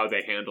see how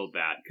they handled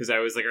that. Because I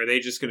was like, are they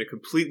just going to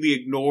completely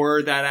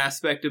ignore that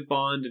aspect of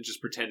Bond and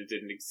just pretend it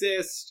didn't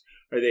exist?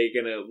 Are they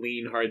going to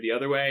lean hard the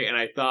other way? And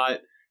I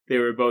thought they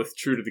were both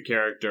true to the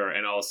character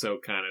and also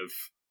kind of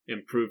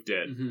improved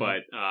it. Mm-hmm.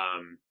 But I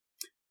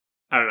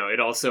don't know. It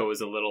also was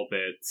a little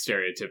bit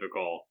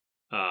stereotypical.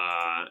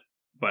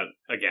 But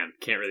again,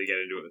 can't really get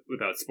into it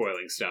without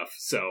spoiling stuff.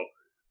 So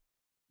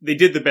they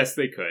did the best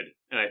they could.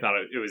 And I thought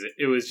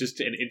it was just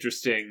an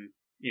interesting,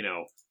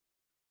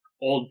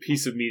 old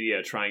piece of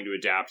media trying to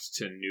adapt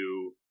to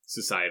new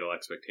societal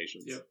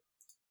expectations. Yep.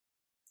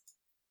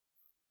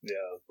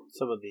 Yeah.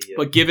 Some of the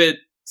but give it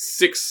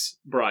 6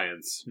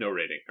 Bryans, no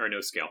rating or no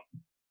scale.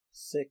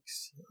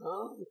 6.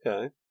 Oh,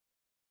 okay.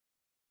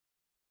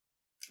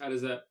 How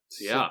does that?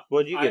 So, yeah.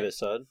 What did you give it,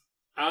 Sud?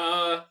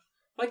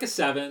 Like a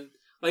 7.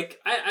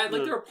 Like I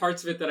like there were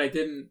parts of it that I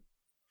didn't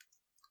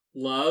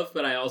love,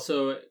 but I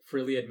also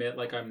freely admit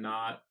like I'm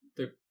not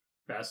the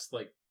best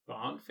like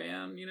Bond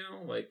fan.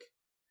 Like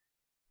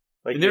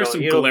and there's some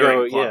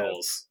glaring plot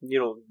holes.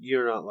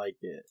 You're not like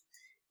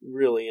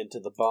really into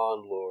the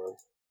Bond lore.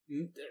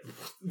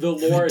 The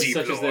lore is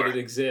such as that it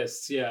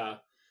exists. Yeah,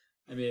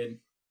 I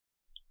mean,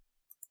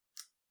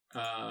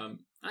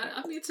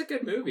 it's a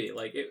good movie.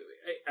 Like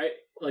I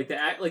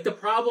like the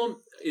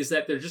problem is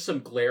that there's just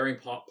some glaring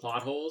plot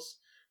holes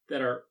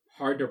that are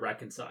hard to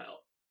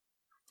reconcile.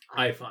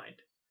 I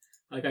find,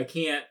 like, I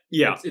can't.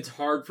 Yeah, it's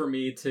hard for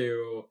me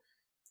to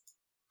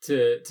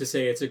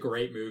say it's a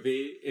great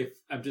movie if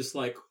I'm just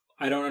like.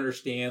 I don't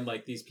understand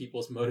like these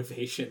people's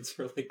motivations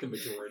for like the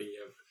majority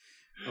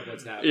of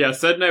what's happening. Yeah,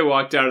 Sud and I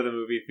walked out of the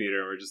movie theater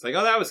and we're just like,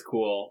 oh, that was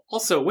cool.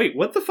 Also, wait,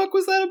 what the fuck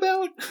was that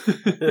about?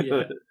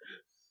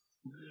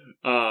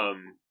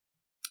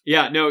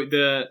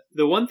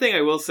 The one thing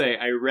I will say,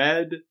 I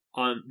read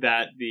on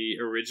that the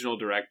original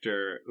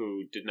director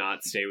who did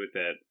not stay with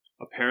it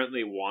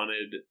apparently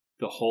wanted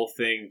the whole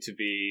thing to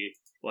be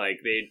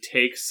like they'd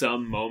take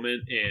some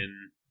moment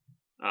in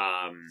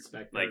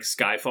like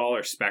Skyfall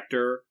or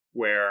Spectre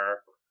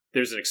where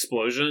there's an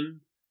explosion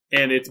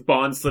and it's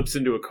Bond slips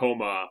into a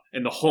coma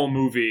and the whole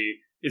movie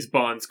is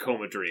Bond's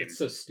coma dream. It's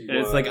so stupid.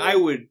 And it's like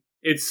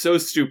it's so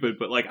stupid,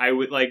 but like I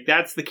would like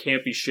that's the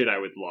campy shit I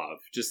would love.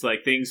 Just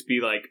like things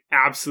be like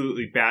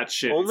absolutely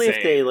batshit only insane.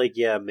 If they like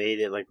made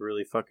it like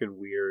really fucking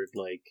weird,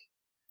 like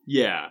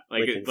Yeah,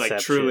 like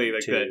truly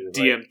like the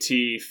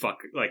DMT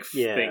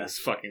things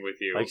fucking with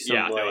you. Like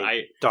some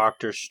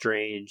Doctor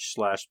Strange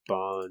 /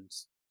 Bond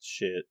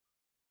shit.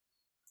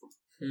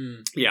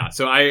 Yeah,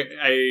 so I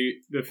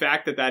the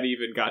fact that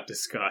even got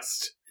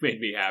discussed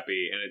made me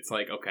happy, and it's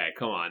like, okay,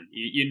 come on,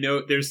 you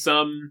know, there's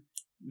some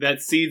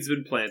that seed's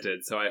been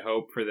planted, so I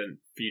hope for the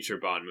future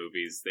Bond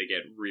movies they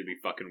get really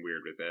fucking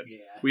weird with it.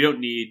 Yeah. We don't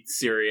need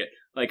serious.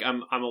 Like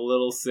I'm a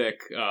little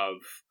sick of,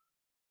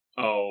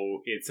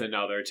 oh, it's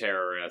another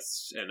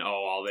terrorist, and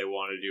all they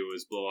want to do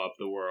is blow up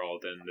the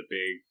world, and the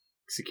big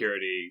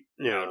security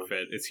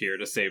outfit is here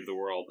to save the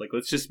world. Like,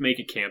 let's just make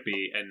it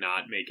campy and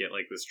not make it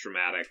like this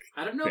dramatic.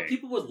 I don't know if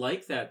people would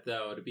like that,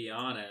 though, to be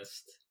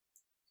honest.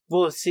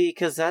 Well, see,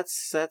 because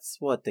that's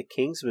what the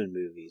Kingsman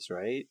movies,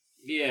 right?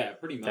 Yeah,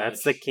 pretty much.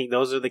 That's the king.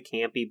 Those are the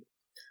campy.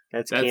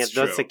 That's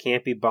the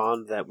campy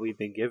Bond that we've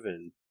been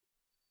given.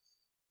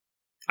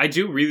 I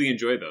do really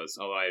enjoy those,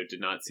 although I did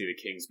not see The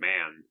King's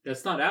Man.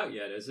 That's not out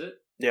yet, is it?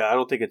 Yeah, I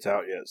don't think it's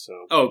out yet. So.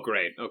 Oh,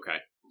 great. Okay.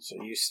 So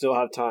you still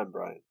have time,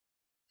 Brian.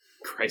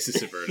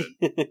 Crisis averted.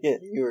 Yeah,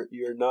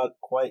 you're not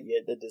quite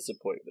yet the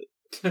disappointment.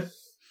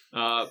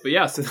 But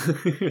yeah, so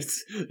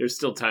there's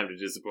still time to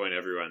disappoint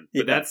everyone.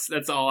 But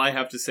that's all I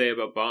have to say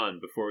about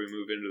Bond before we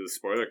move into the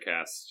spoiler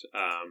cast.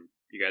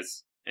 You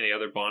guys, any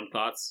other Bond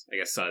thoughts? I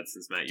guess Sud,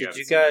 since Matt, did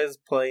you guys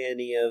play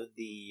any of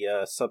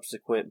the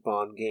subsequent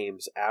Bond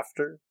games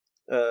after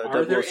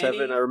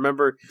 007? I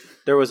remember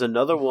there was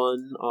another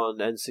one on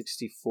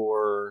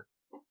N64.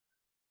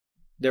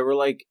 There were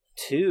like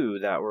 2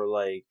 that were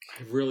like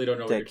I really don't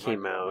know that what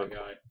came out. Oh my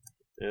God.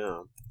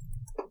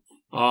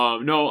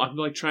 Yeah. No, I'm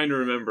like trying to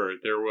remember.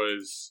 There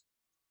was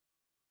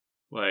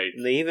like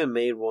they even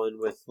made one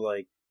with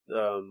like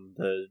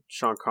the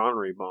Sean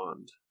Connery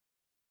Bond.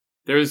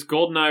 There's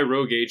GoldenEye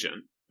Rogue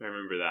Agent. I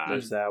remember that.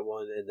 There's that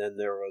one, and then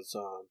there was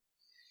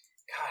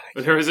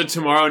but there was a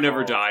Tomorrow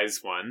Never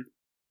Dies one.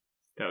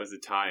 That was a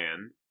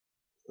tie-in.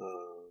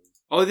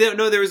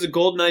 There was a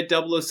GoldenEye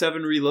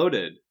 007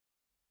 Reloaded.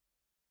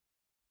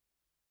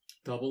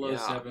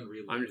 007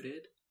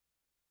 Reloaded?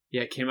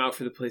 Yeah, it came out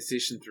for the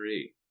PlayStation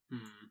 3.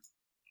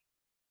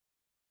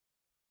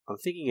 I'm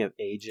thinking of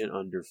Agent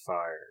Under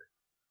Fire.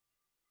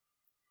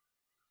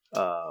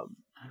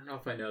 I don't know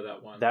if I know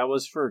that one. That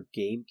was for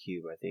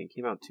GameCube, I think. It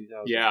came out in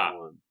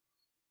 2001.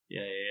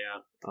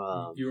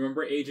 Yeah. You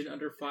remember Agent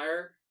Under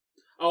Fire?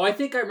 Oh, I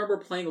think I remember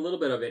playing a little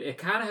bit of it. It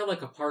kind of had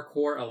like a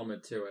parkour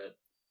element to it.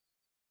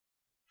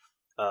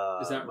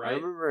 Is that right? I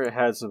remember it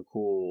had some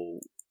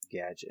cool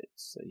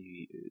gadgets that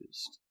you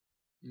used.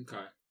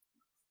 Okay.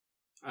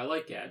 I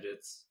like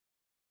gadgets.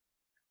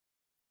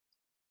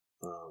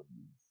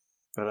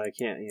 But I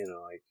can't,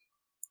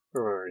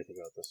 remember anything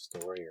about the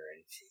story or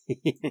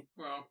anything.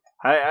 Well,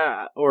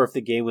 or if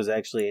the game was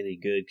actually any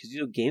good, because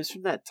games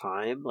from that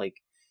time,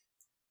 like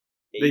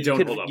they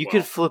don't hold up. You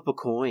could flip a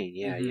coin,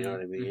 you know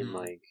what I mean,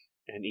 like,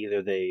 and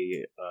either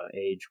they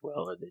age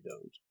well or they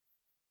don't.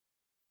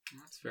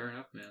 That's fair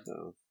enough, man.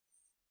 So,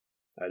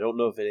 I don't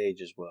know if it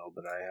ages well,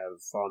 but I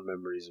have fond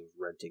memories of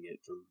renting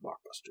it from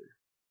Blockbuster.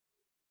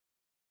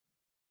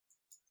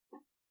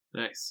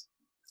 Nice.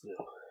 Yeah.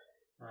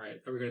 All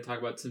right, are we going to talk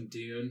about some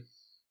Dune?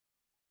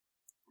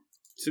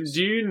 Some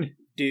Dune.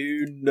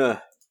 All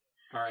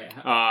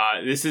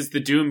right. This is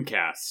the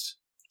Doomcast.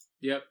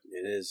 Yep.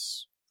 It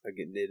is.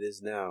 Again, it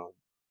is now.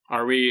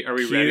 Are we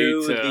ready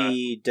to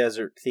the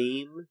desert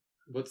theme?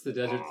 What's the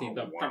desert theme?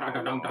 The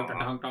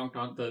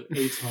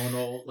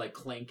atonal, like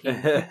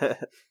clanking.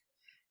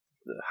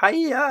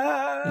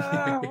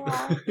 Hiya!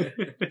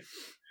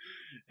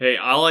 Hey,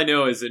 all I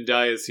know is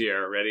Zendaya's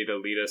here, ready to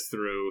lead us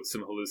through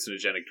some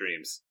hallucinogenic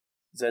dreams.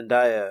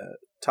 Zendaya,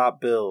 top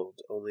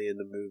build, only in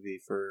the movie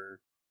for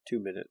 2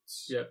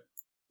 minutes. Yep.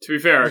 To be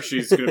fair,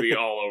 she's going to be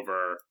all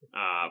over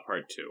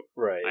part 2.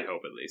 Right. I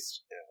hope, at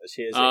least. Yeah,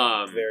 she is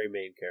a very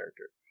main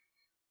character.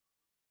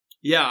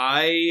 Yeah,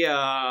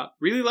 I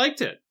really liked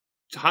it.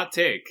 Hot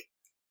take.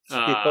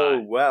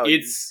 Oh, wow.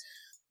 It's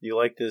You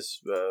like this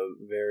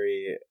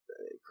very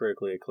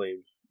critically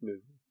acclaimed movie.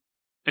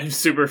 And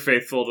super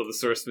faithful to the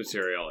source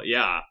material.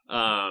 Yeah.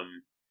 I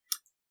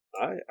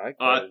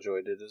quite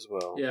enjoyed it as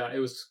well. Yeah, it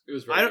was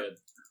very good.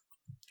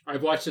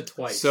 I've watched it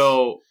twice.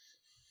 So,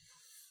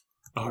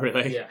 oh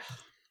really? Yeah.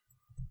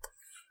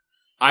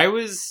 I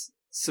was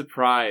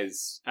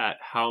surprised at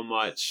how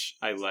much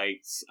I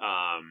liked.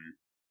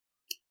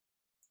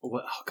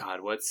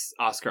 What's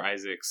Oscar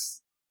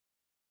Isaac's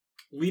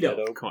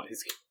Leto? Come on,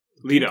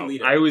 Leto.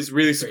 I was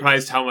really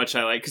surprised how much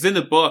I liked, because in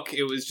the book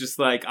it was just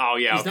like, oh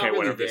yeah, he's okay,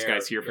 whatever. This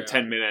guy's here for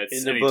 10 minutes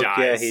in the and book, he dies.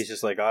 Yeah, he's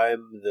just like,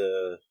 I'm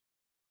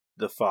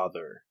the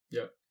father.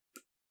 Yep.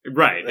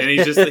 Right, and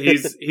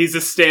he's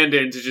a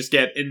stand-in to just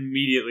get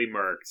immediately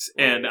murked.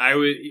 Right. And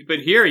but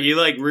here he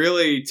like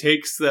really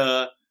takes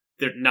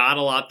there's not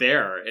a lot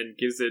there and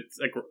gives it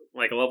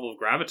like a level of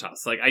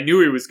gravitas. Like, I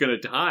knew he was going to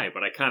die,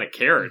 but I kind of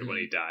cared when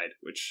he died,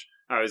 which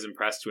I was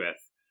impressed with.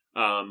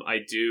 I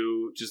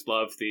do just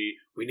love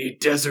we need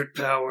desert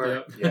power.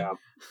 Yep. Yeah.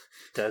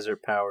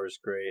 Desert power is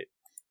great.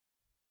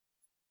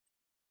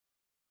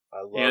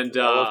 I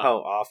love how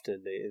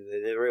often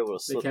they were able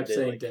to slip kept it in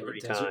saying like 3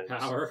 desert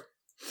times. power.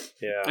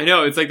 Yeah, I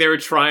know, it's like they were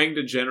trying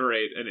to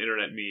generate an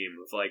internet meme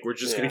of like, we're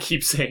just going to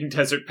keep saying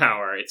desert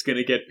power. It's going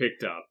to get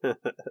picked up.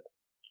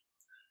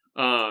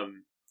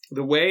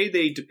 The way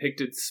they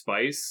depicted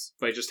spice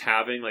by just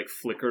having like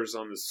flickers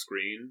on the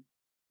screen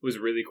was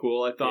really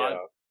cool, I thought.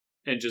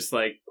 And just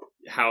like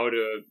how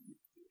to,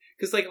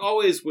 because like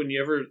always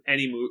whenever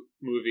any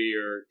movie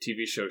or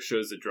TV show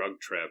shows a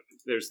drug trip,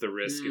 there's the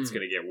risk it's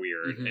going to get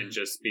weird and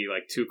just be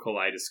like too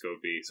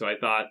kaleidoscopy. So I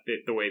thought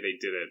that the way they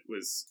did it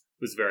was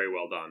very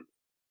well done.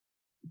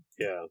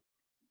 Yeah.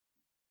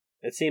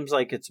 It seems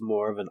like it's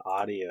more of an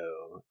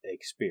audio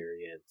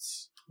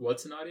experience.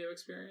 What's an audio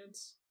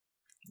experience?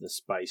 The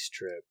spice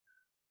trip.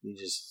 It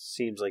just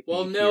seems like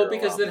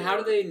because then how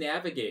do they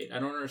navigate? I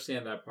don't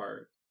understand that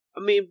part.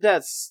 I mean,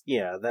 that's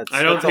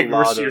I don't think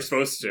you're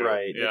supposed to.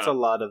 Right. Yeah. It's a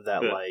lot of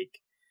that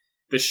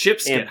the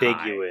ships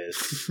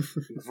ambiguous.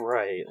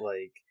 Right,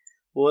 like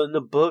well in the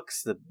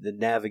books the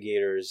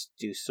navigators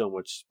do so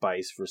much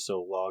spice for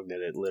so long that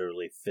it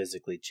literally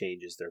physically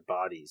changes their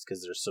bodies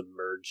because they're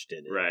submerged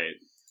in it. Right.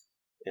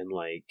 And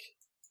like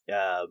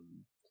I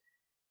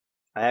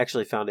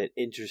actually found an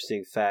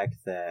interesting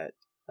fact that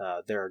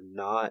they're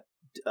not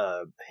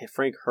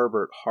Frank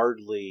Herbert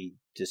hardly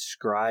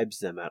describes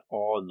them at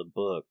all in the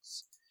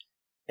books.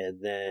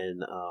 And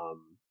then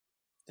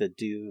the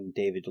Dune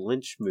David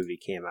Lynch movie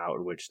came out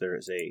in which there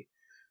is a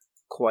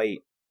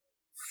quite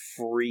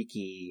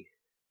freaky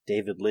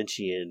David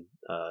Lynchian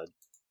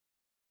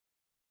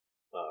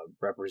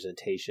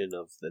representation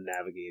of the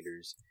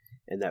navigators,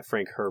 and that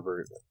Frank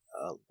Herbert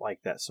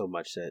liked that so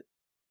much that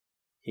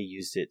he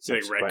used it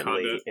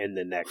subsequently in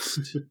the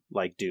next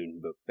like Dune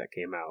book that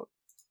came out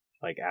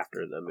like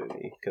after the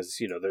movie, because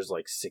there's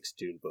like 6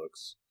 Dune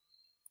books.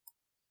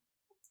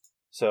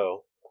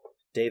 So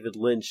David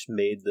Lynch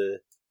made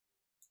the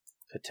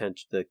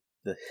potential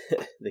the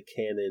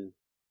canon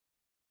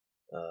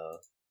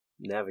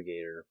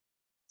navigator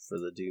for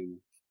the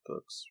Dune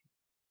books.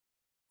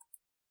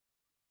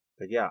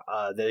 But yeah,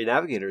 the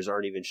navigators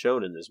aren't even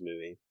shown in this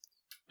movie.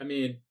 I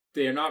mean,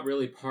 they're not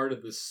really part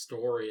of the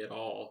story at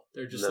all.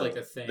 They're just like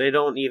a thing. They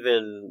don't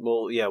even.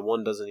 Well, yeah,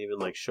 one doesn't even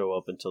like show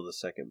up until the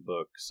second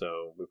book,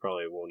 so we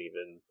probably won't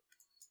even.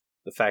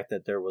 The fact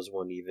that there was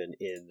one even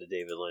in the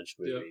David Lynch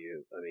movie,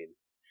 I mean,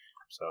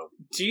 so.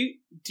 Do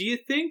you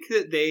think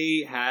that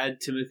they had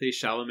Timothée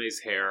Chalamet's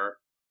hair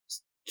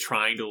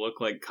trying to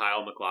look like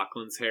Kyle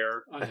MacLachlan's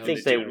hair? I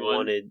think they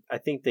wanted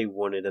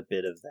a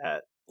bit of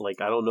that.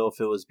 Like, I don't know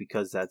if it was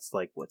because that's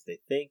like what they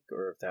think,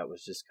 or if that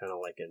was just kind of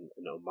like an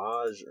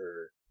homage,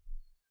 or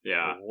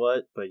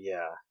what. But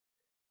yeah,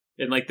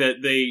 and like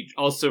that they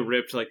also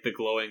ripped like the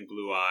glowing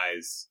blue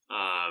eyes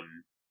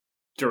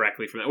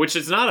directly from that, which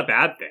is not a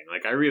bad thing.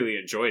 Like, I really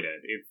enjoyed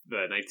it,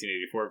 the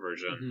 1984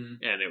 version,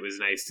 and it was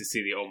nice to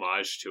see the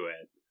homage to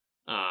it.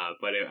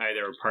 But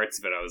there were parts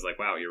of it I was like,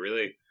 wow,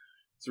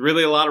 it's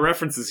really a lot of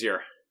references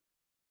here.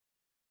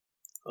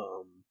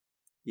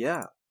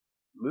 Yeah,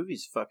 the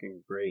movie's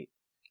fucking great.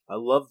 I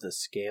love the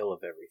scale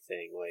of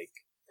everything.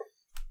 Like,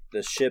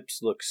 the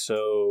ships look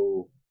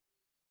so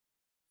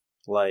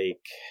they're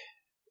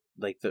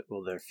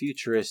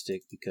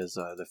futuristic because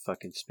they're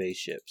fucking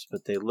spaceships,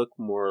 but they look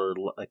more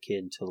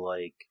akin to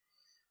like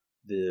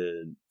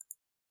the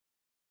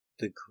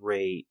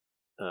great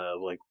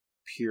like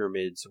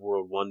pyramids,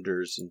 world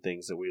wonders, and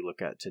things that we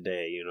look at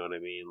today. You know what I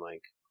mean?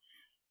 Like,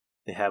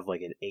 they have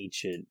like an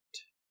ancient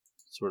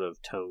sort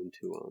of tone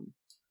to them.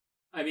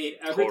 I mean,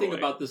 everything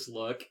about this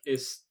look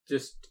is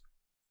just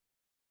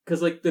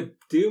because, like, the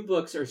Dune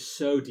books are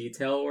so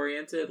detail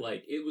oriented.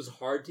 Like, it was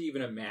hard to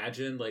even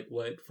imagine like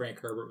what Frank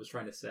Herbert was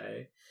trying to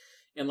say,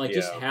 and like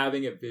just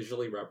having it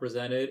visually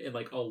represented in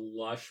like a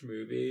lush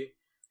movie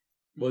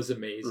was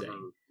amazing.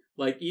 Mm-hmm.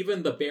 Like,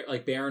 even the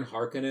Baron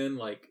Harkonnen,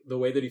 like the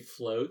way that he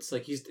floats,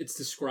 like it's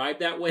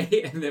described that way,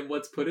 and then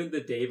what's put in the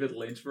David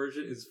Lynch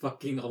version is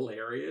fucking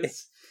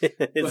hilarious.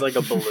 It's like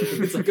a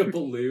balloon. It's like a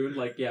balloon,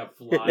 like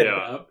flying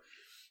up.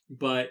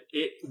 But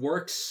it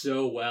works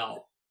so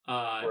well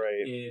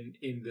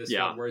in this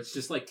one, where it's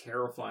just like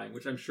terrifying,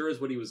 which I'm sure is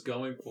what he was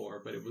going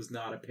for, but it was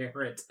not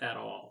apparent at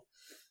all.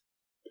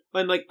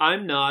 And like,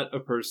 I'm not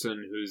a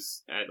person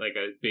who's at like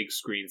a big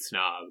screen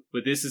snob,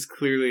 but this is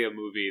clearly a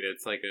movie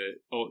that's like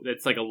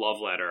a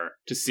love letter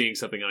to seeing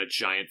something on a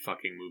giant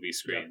fucking movie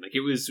screen. Yeah. Like, it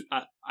was,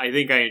 I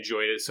think I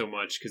enjoyed it so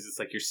much because it's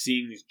like you're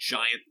seeing these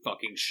giant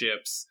fucking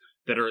ships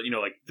that are,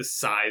 like the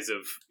size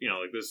of,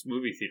 like those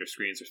movie theater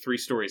screens are 3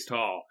 stories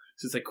tall.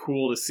 So it's like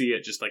cool to see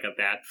it just like at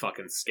that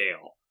fucking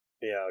scale.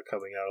 Yeah,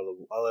 coming out of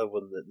I love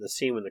when the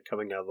scene when they're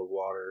coming out of the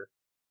water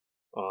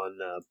on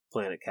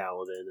Planet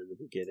Caladan in the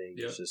beginning.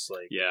 Yep. It's just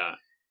like,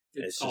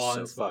 it's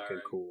just so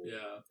fucking cool.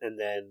 Yeah. And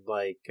then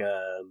like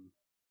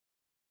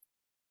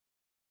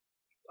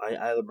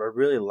I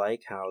really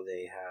like how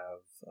they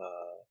have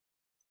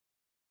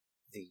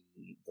the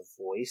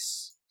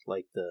voice,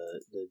 like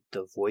the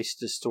voice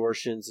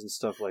distortions and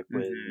stuff, like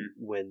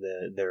when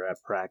they're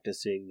at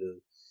practicing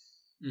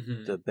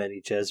the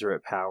Bene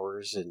Gesserit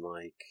powers, and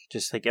like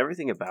just like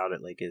everything about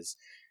it like is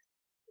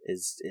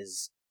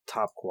is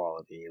top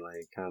quality.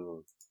 Like, kind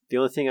of the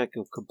only thing I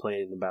can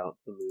complain about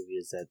the movie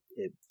is that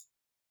it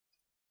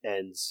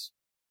ends,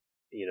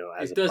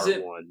 as It a doesn't.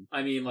 part one,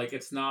 I mean, like,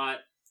 it's not.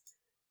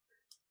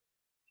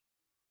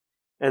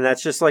 and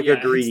that's just like Yeah,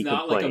 a greedy it's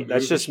not like a complaint.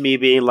 That's just movie. me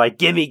being like,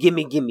 gimme,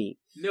 gimme, gimme.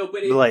 No,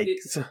 but Like,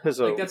 so,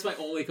 so that's my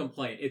only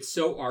complaint. It's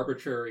so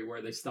arbitrary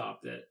where they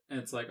stopped it, and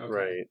it's like, okay,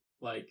 right.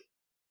 like,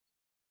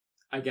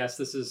 I guess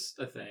this is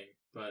a thing,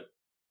 but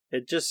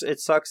It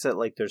sucks that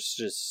like there's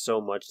just so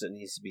much that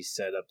needs to be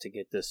set up to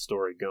get this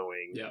story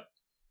going. yeah,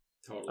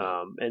 totally.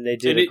 And they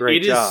did a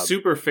great job. It is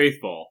super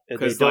faithful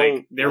because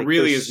like there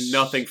really is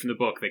nothing from the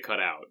book they cut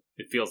out.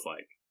 It feels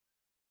like.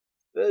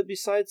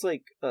 Besides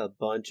like a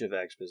bunch of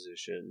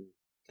exposition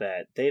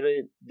that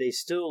they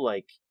still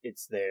like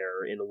it's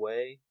there in a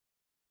way,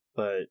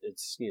 but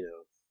it's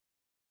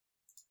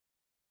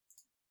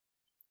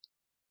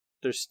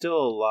there's still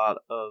a lot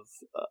of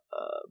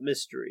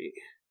mystery,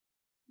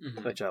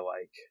 which I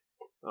like.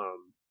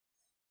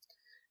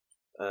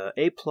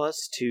 A+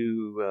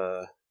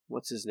 to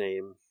what's his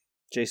name,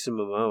 Jason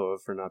Momoa,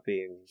 for not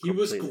being. He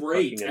was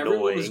great.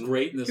 Everyone was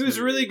great in this. He was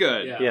really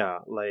good. Yeah,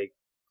 like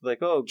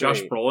oh, great.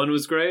 Josh Brolin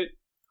was great.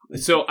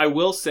 So I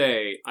will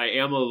say I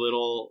am a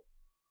little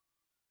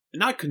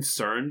not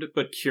concerned,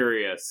 but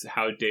curious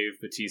how Dave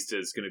Bautista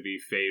is going to be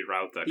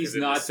Feyd-Rautha. He's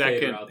not the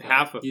second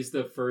half of. He's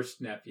the first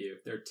nephew.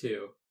 They're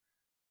two.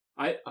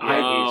 Okay,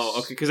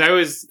 because I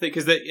was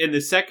because in the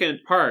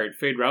second part,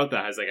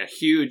 Feyd-Rautha has like a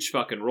huge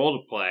fucking role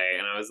to play,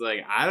 and I was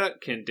like,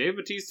 can Dave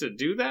Bautista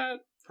do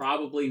that?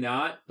 Probably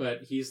not,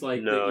 but he's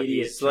like the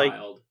idiot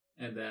child,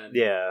 and then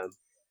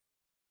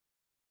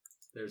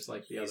there's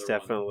like the other one. He's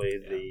definitely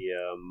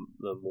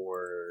the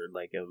more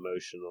like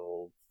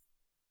emotional,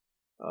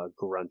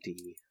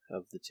 grunty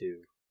of the two.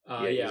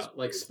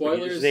 Like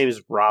spoilers. His name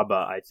is Rabba,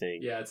 I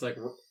think. Yeah, it's like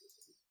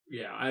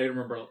I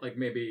remember like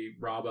maybe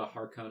Rabba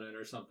Harkonnen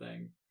or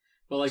something.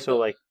 But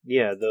like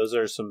those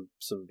are some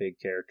big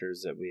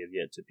characters that we have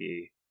yet to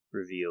be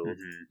revealed.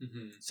 Mm-hmm.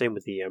 Mm-hmm. Same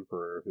with the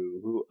Emperor,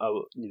 who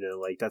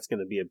like that's going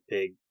to be a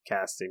big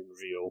casting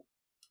reveal.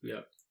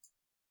 Yep.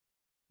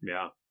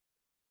 Yeah.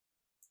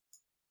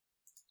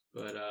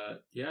 But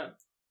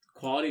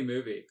quality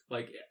movie.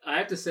 Like I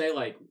have to say,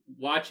 like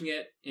watching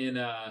it in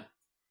the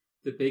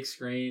big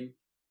screen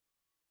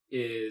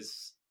it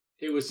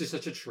was just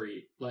such a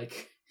treat.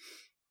 Like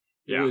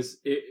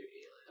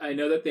I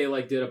know that they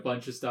like did a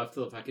bunch of stuff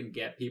to fucking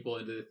get people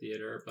into the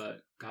theater, but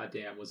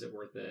goddamn, was it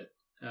worth it?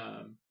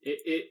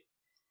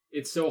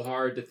 It's so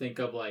hard to think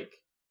of like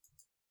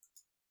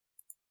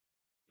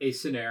a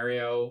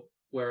scenario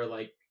where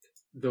like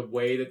the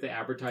way that the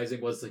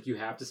advertising was like you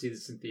have to see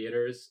this in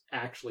theaters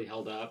actually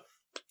held up,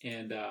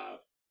 and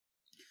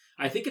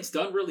I think it's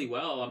done really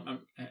well.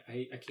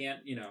 I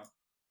can't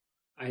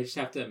I just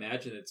have to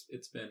imagine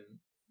it's been.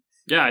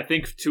 Yeah, I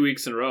think 2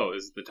 weeks in a row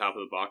is the top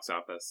of the box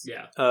office.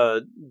 Yeah.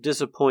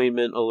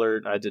 Disappointment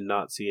alert, I did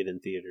not see it in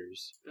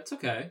theaters. That's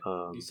okay.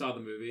 You saw the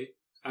movie.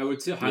 I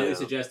would highly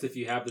suggest if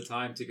you have the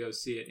time to go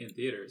see it in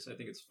theaters. I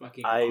think it's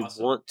fucking awesome.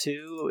 I want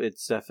to.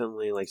 It's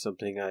definitely like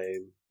something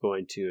I'm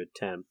going to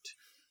attempt.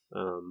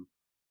 I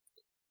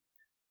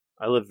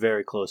live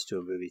very close to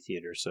a movie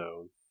theater,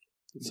 so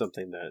it's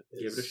something that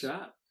give it a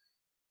shot.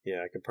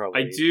 Yeah, I could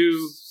probably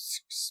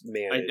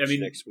manage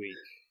next week.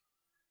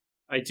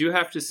 I do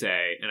have to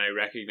say, and I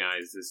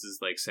recognize this is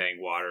like saying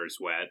water is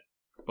wet,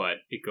 but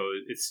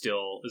it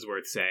still is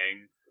worth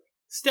saying.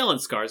 Stellan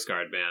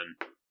Skarsgård, man,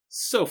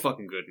 so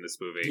fucking good in this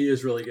movie. He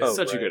is really good.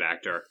 Such a good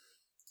actor.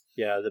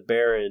 Yeah, the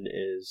Baron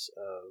is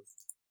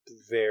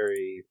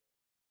very,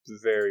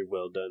 very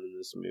well done in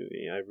this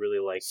movie. I really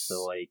like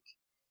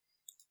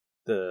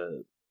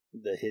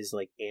his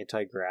like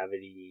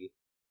anti-gravity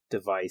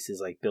device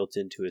is like built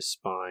into his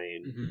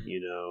spine,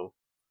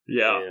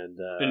 Yeah, and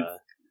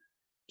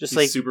just he's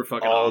like super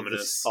fucking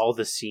ominous. All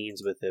the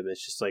scenes with him,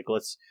 it's just like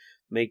let's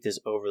make this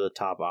over the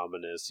top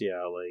ominous.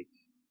 Yeah, like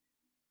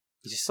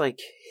just like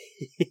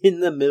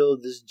in the middle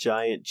of this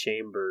giant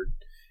chamber,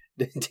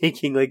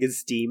 taking like a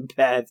steam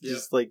bath,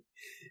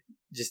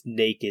 just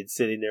naked,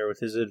 sitting there with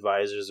his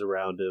advisors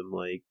around him,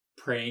 like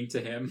praying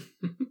to him.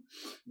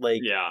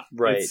 Like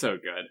right, it's so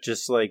good.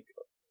 Just like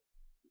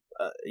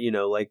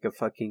like a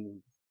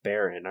fucking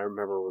Baron. I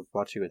remember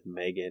watching with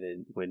Megan,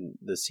 and when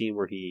the scene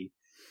where he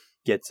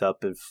gets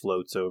up and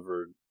floats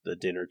over the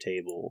dinner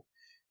table,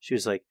 she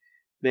was like,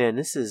 "Man,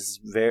 this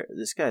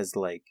guy's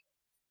like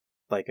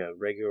a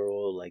regular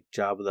old like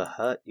Jabba the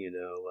Hutt,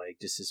 like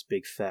just this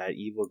big fat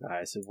evil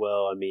guy." I said,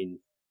 "Well, I mean,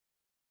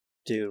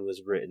 Dune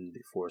was written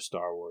before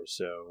Star Wars,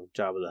 so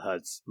Jabba the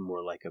Hutt's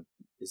more like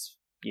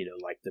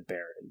like the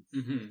Baron.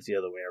 Mm-hmm. It's the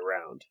other way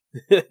around."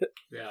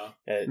 Yeah.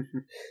 And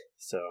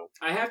so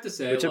I have to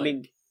say,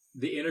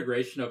 the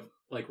integration of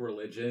like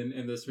religion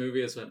in this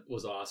movie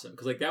was awesome,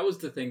 because like that was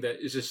the thing that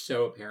is just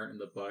so apparent in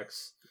the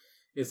books.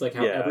 It's like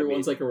how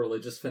everyone's like a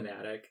religious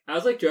fanatic. I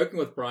was like joking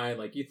with Brian,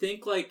 like you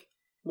think like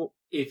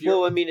if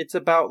you're it's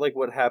about like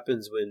what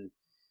happens when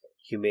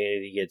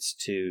humanity gets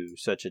to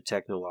such a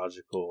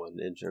technological and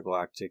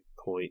intergalactic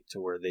point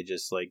to where they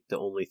just like the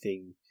only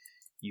thing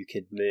you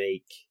could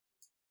make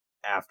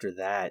after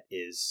that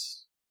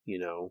is, you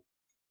know,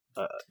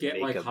 get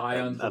make like high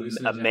on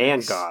a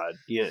man god,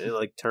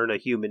 like turn a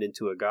human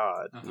into a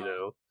god, you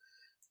know.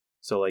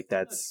 So like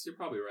that's you're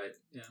probably right.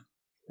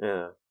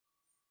 Yeah,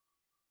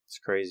 it's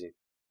crazy.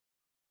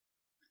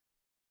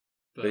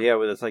 But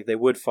yeah, it's like they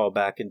would fall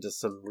back into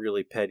some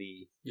really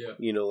petty,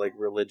 you know, like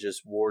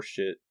religious war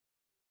shit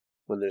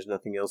when there's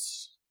nothing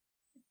else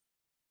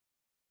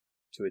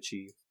to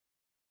achieve.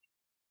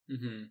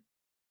 Mm-hmm.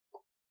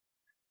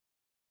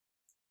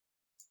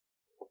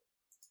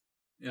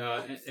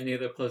 Any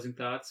other closing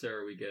thoughts,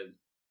 or are we good?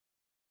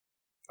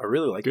 I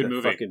really like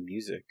the fucking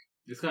music.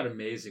 It's got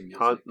amazing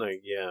music.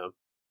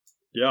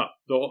 Yeah.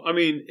 I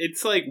mean,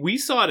 it's like we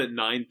saw it at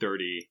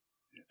 9:30.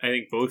 I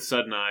think both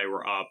Sud and I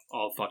were up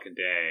all fucking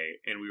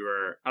day, and we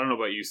were, I don't know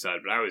about you,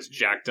 Sud, but I was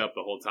jacked up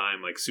the whole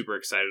time, like super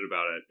excited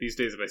about it. These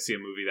days, if I see a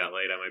movie that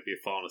late, I might be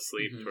falling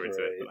asleep towards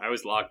it, but I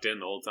was locked in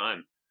the whole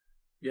time.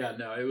 Yeah,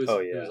 no, it was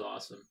it was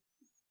awesome.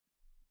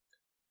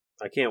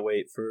 I can't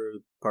wait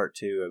for part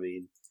 2. I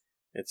mean,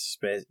 it's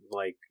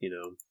like, you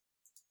know,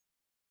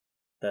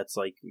 that's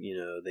like, you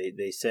know,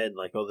 they said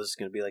like, oh, this is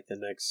going to be like the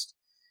next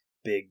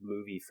big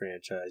movie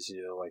franchise,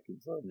 you know, like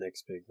the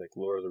next big, like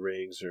Lord of the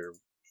Rings or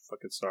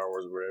fucking Star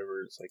Wars or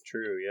whatever. It's like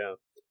true, yeah.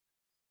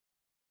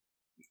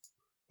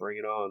 Bring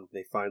it on.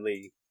 They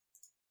finally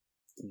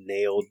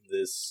nailed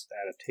this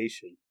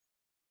adaptation.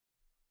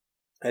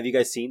 Have you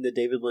guys seen the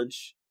David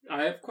Lynch?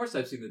 Of course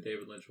I've seen the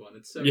David Lynch one.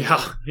 It's so good.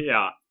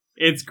 Yeah.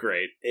 It's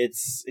great.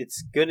 It's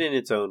good in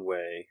its own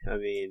way. I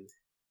mean,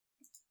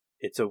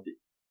 it's a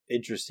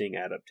interesting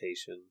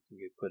adaptation.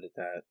 You could put it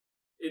that.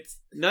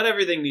 It's not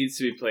everything needs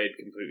to be played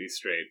completely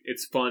straight.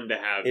 It's fun to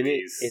have and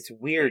these. It's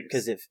weird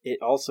because it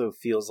also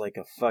feels like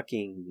a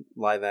fucking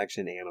live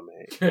action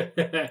anime.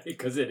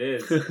 Because it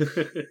is.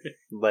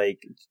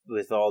 Like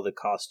with all the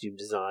costume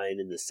design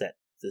and the set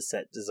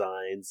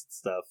designs and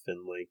stuff,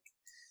 and like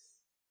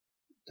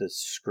the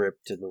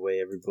script and the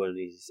way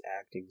everybody's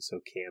acting so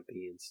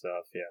campy and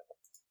stuff. Yeah.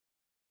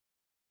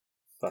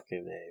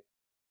 Fucking A.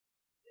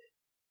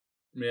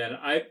 Man,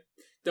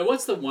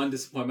 what's the one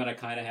disappointment I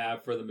kind of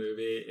have for the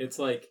movie? It's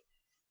like,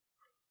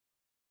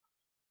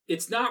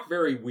 it's not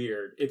very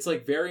weird. It's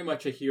like very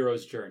much a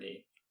hero's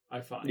journey,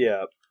 I find.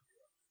 Yeah.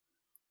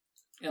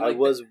 And like I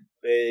was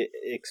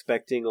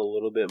expecting a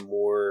little bit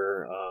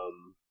more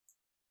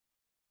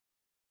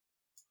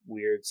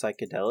weird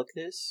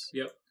psychedelicness.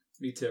 Yep,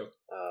 me too.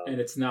 And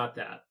it's not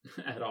that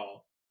at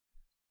all.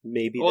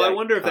 Maybe. Well, I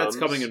wonder if that's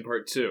coming in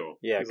part 2.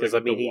 Yeah, because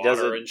like, I mean, he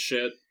doesn't and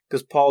shit.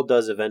 Because Paul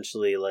does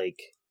eventually,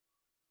 like,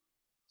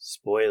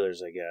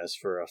 spoilers, I guess,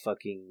 for a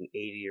fucking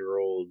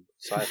 80-year-old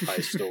sci-fi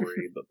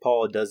story, but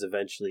Paul does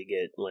eventually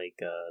get, like,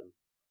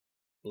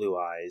 blue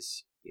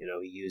eyes. You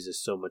know, he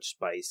uses so much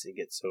spice and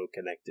gets so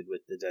connected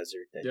with the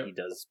desert that he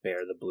does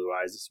bear the blue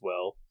eyes as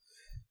well.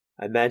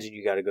 I imagine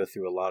you got to go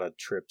through a lot of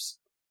trips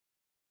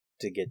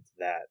to get to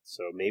that,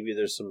 so maybe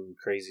there's some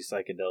crazy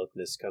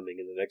psychedelicness coming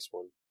in the next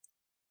one.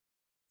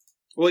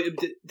 Well,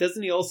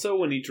 doesn't he also,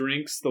 when he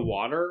drinks the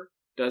water,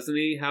 doesn't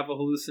he have a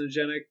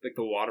hallucinogenic, like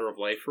the water of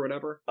life or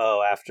whatever?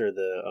 Oh, after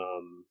the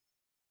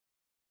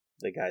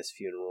guy's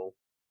funeral.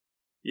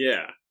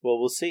 Yeah. Well,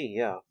 we'll see,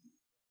 yeah.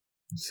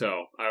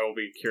 So, I will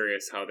be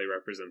curious how they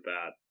represent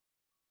that.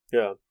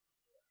 Yeah.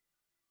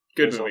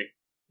 Good movie.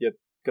 Yep.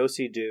 Go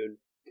see Dune.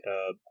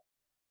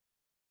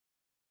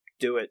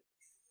 Do it.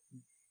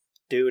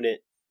 Doing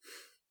it.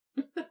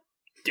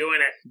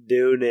 Doing it.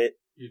 Doing it.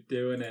 You're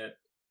doing it.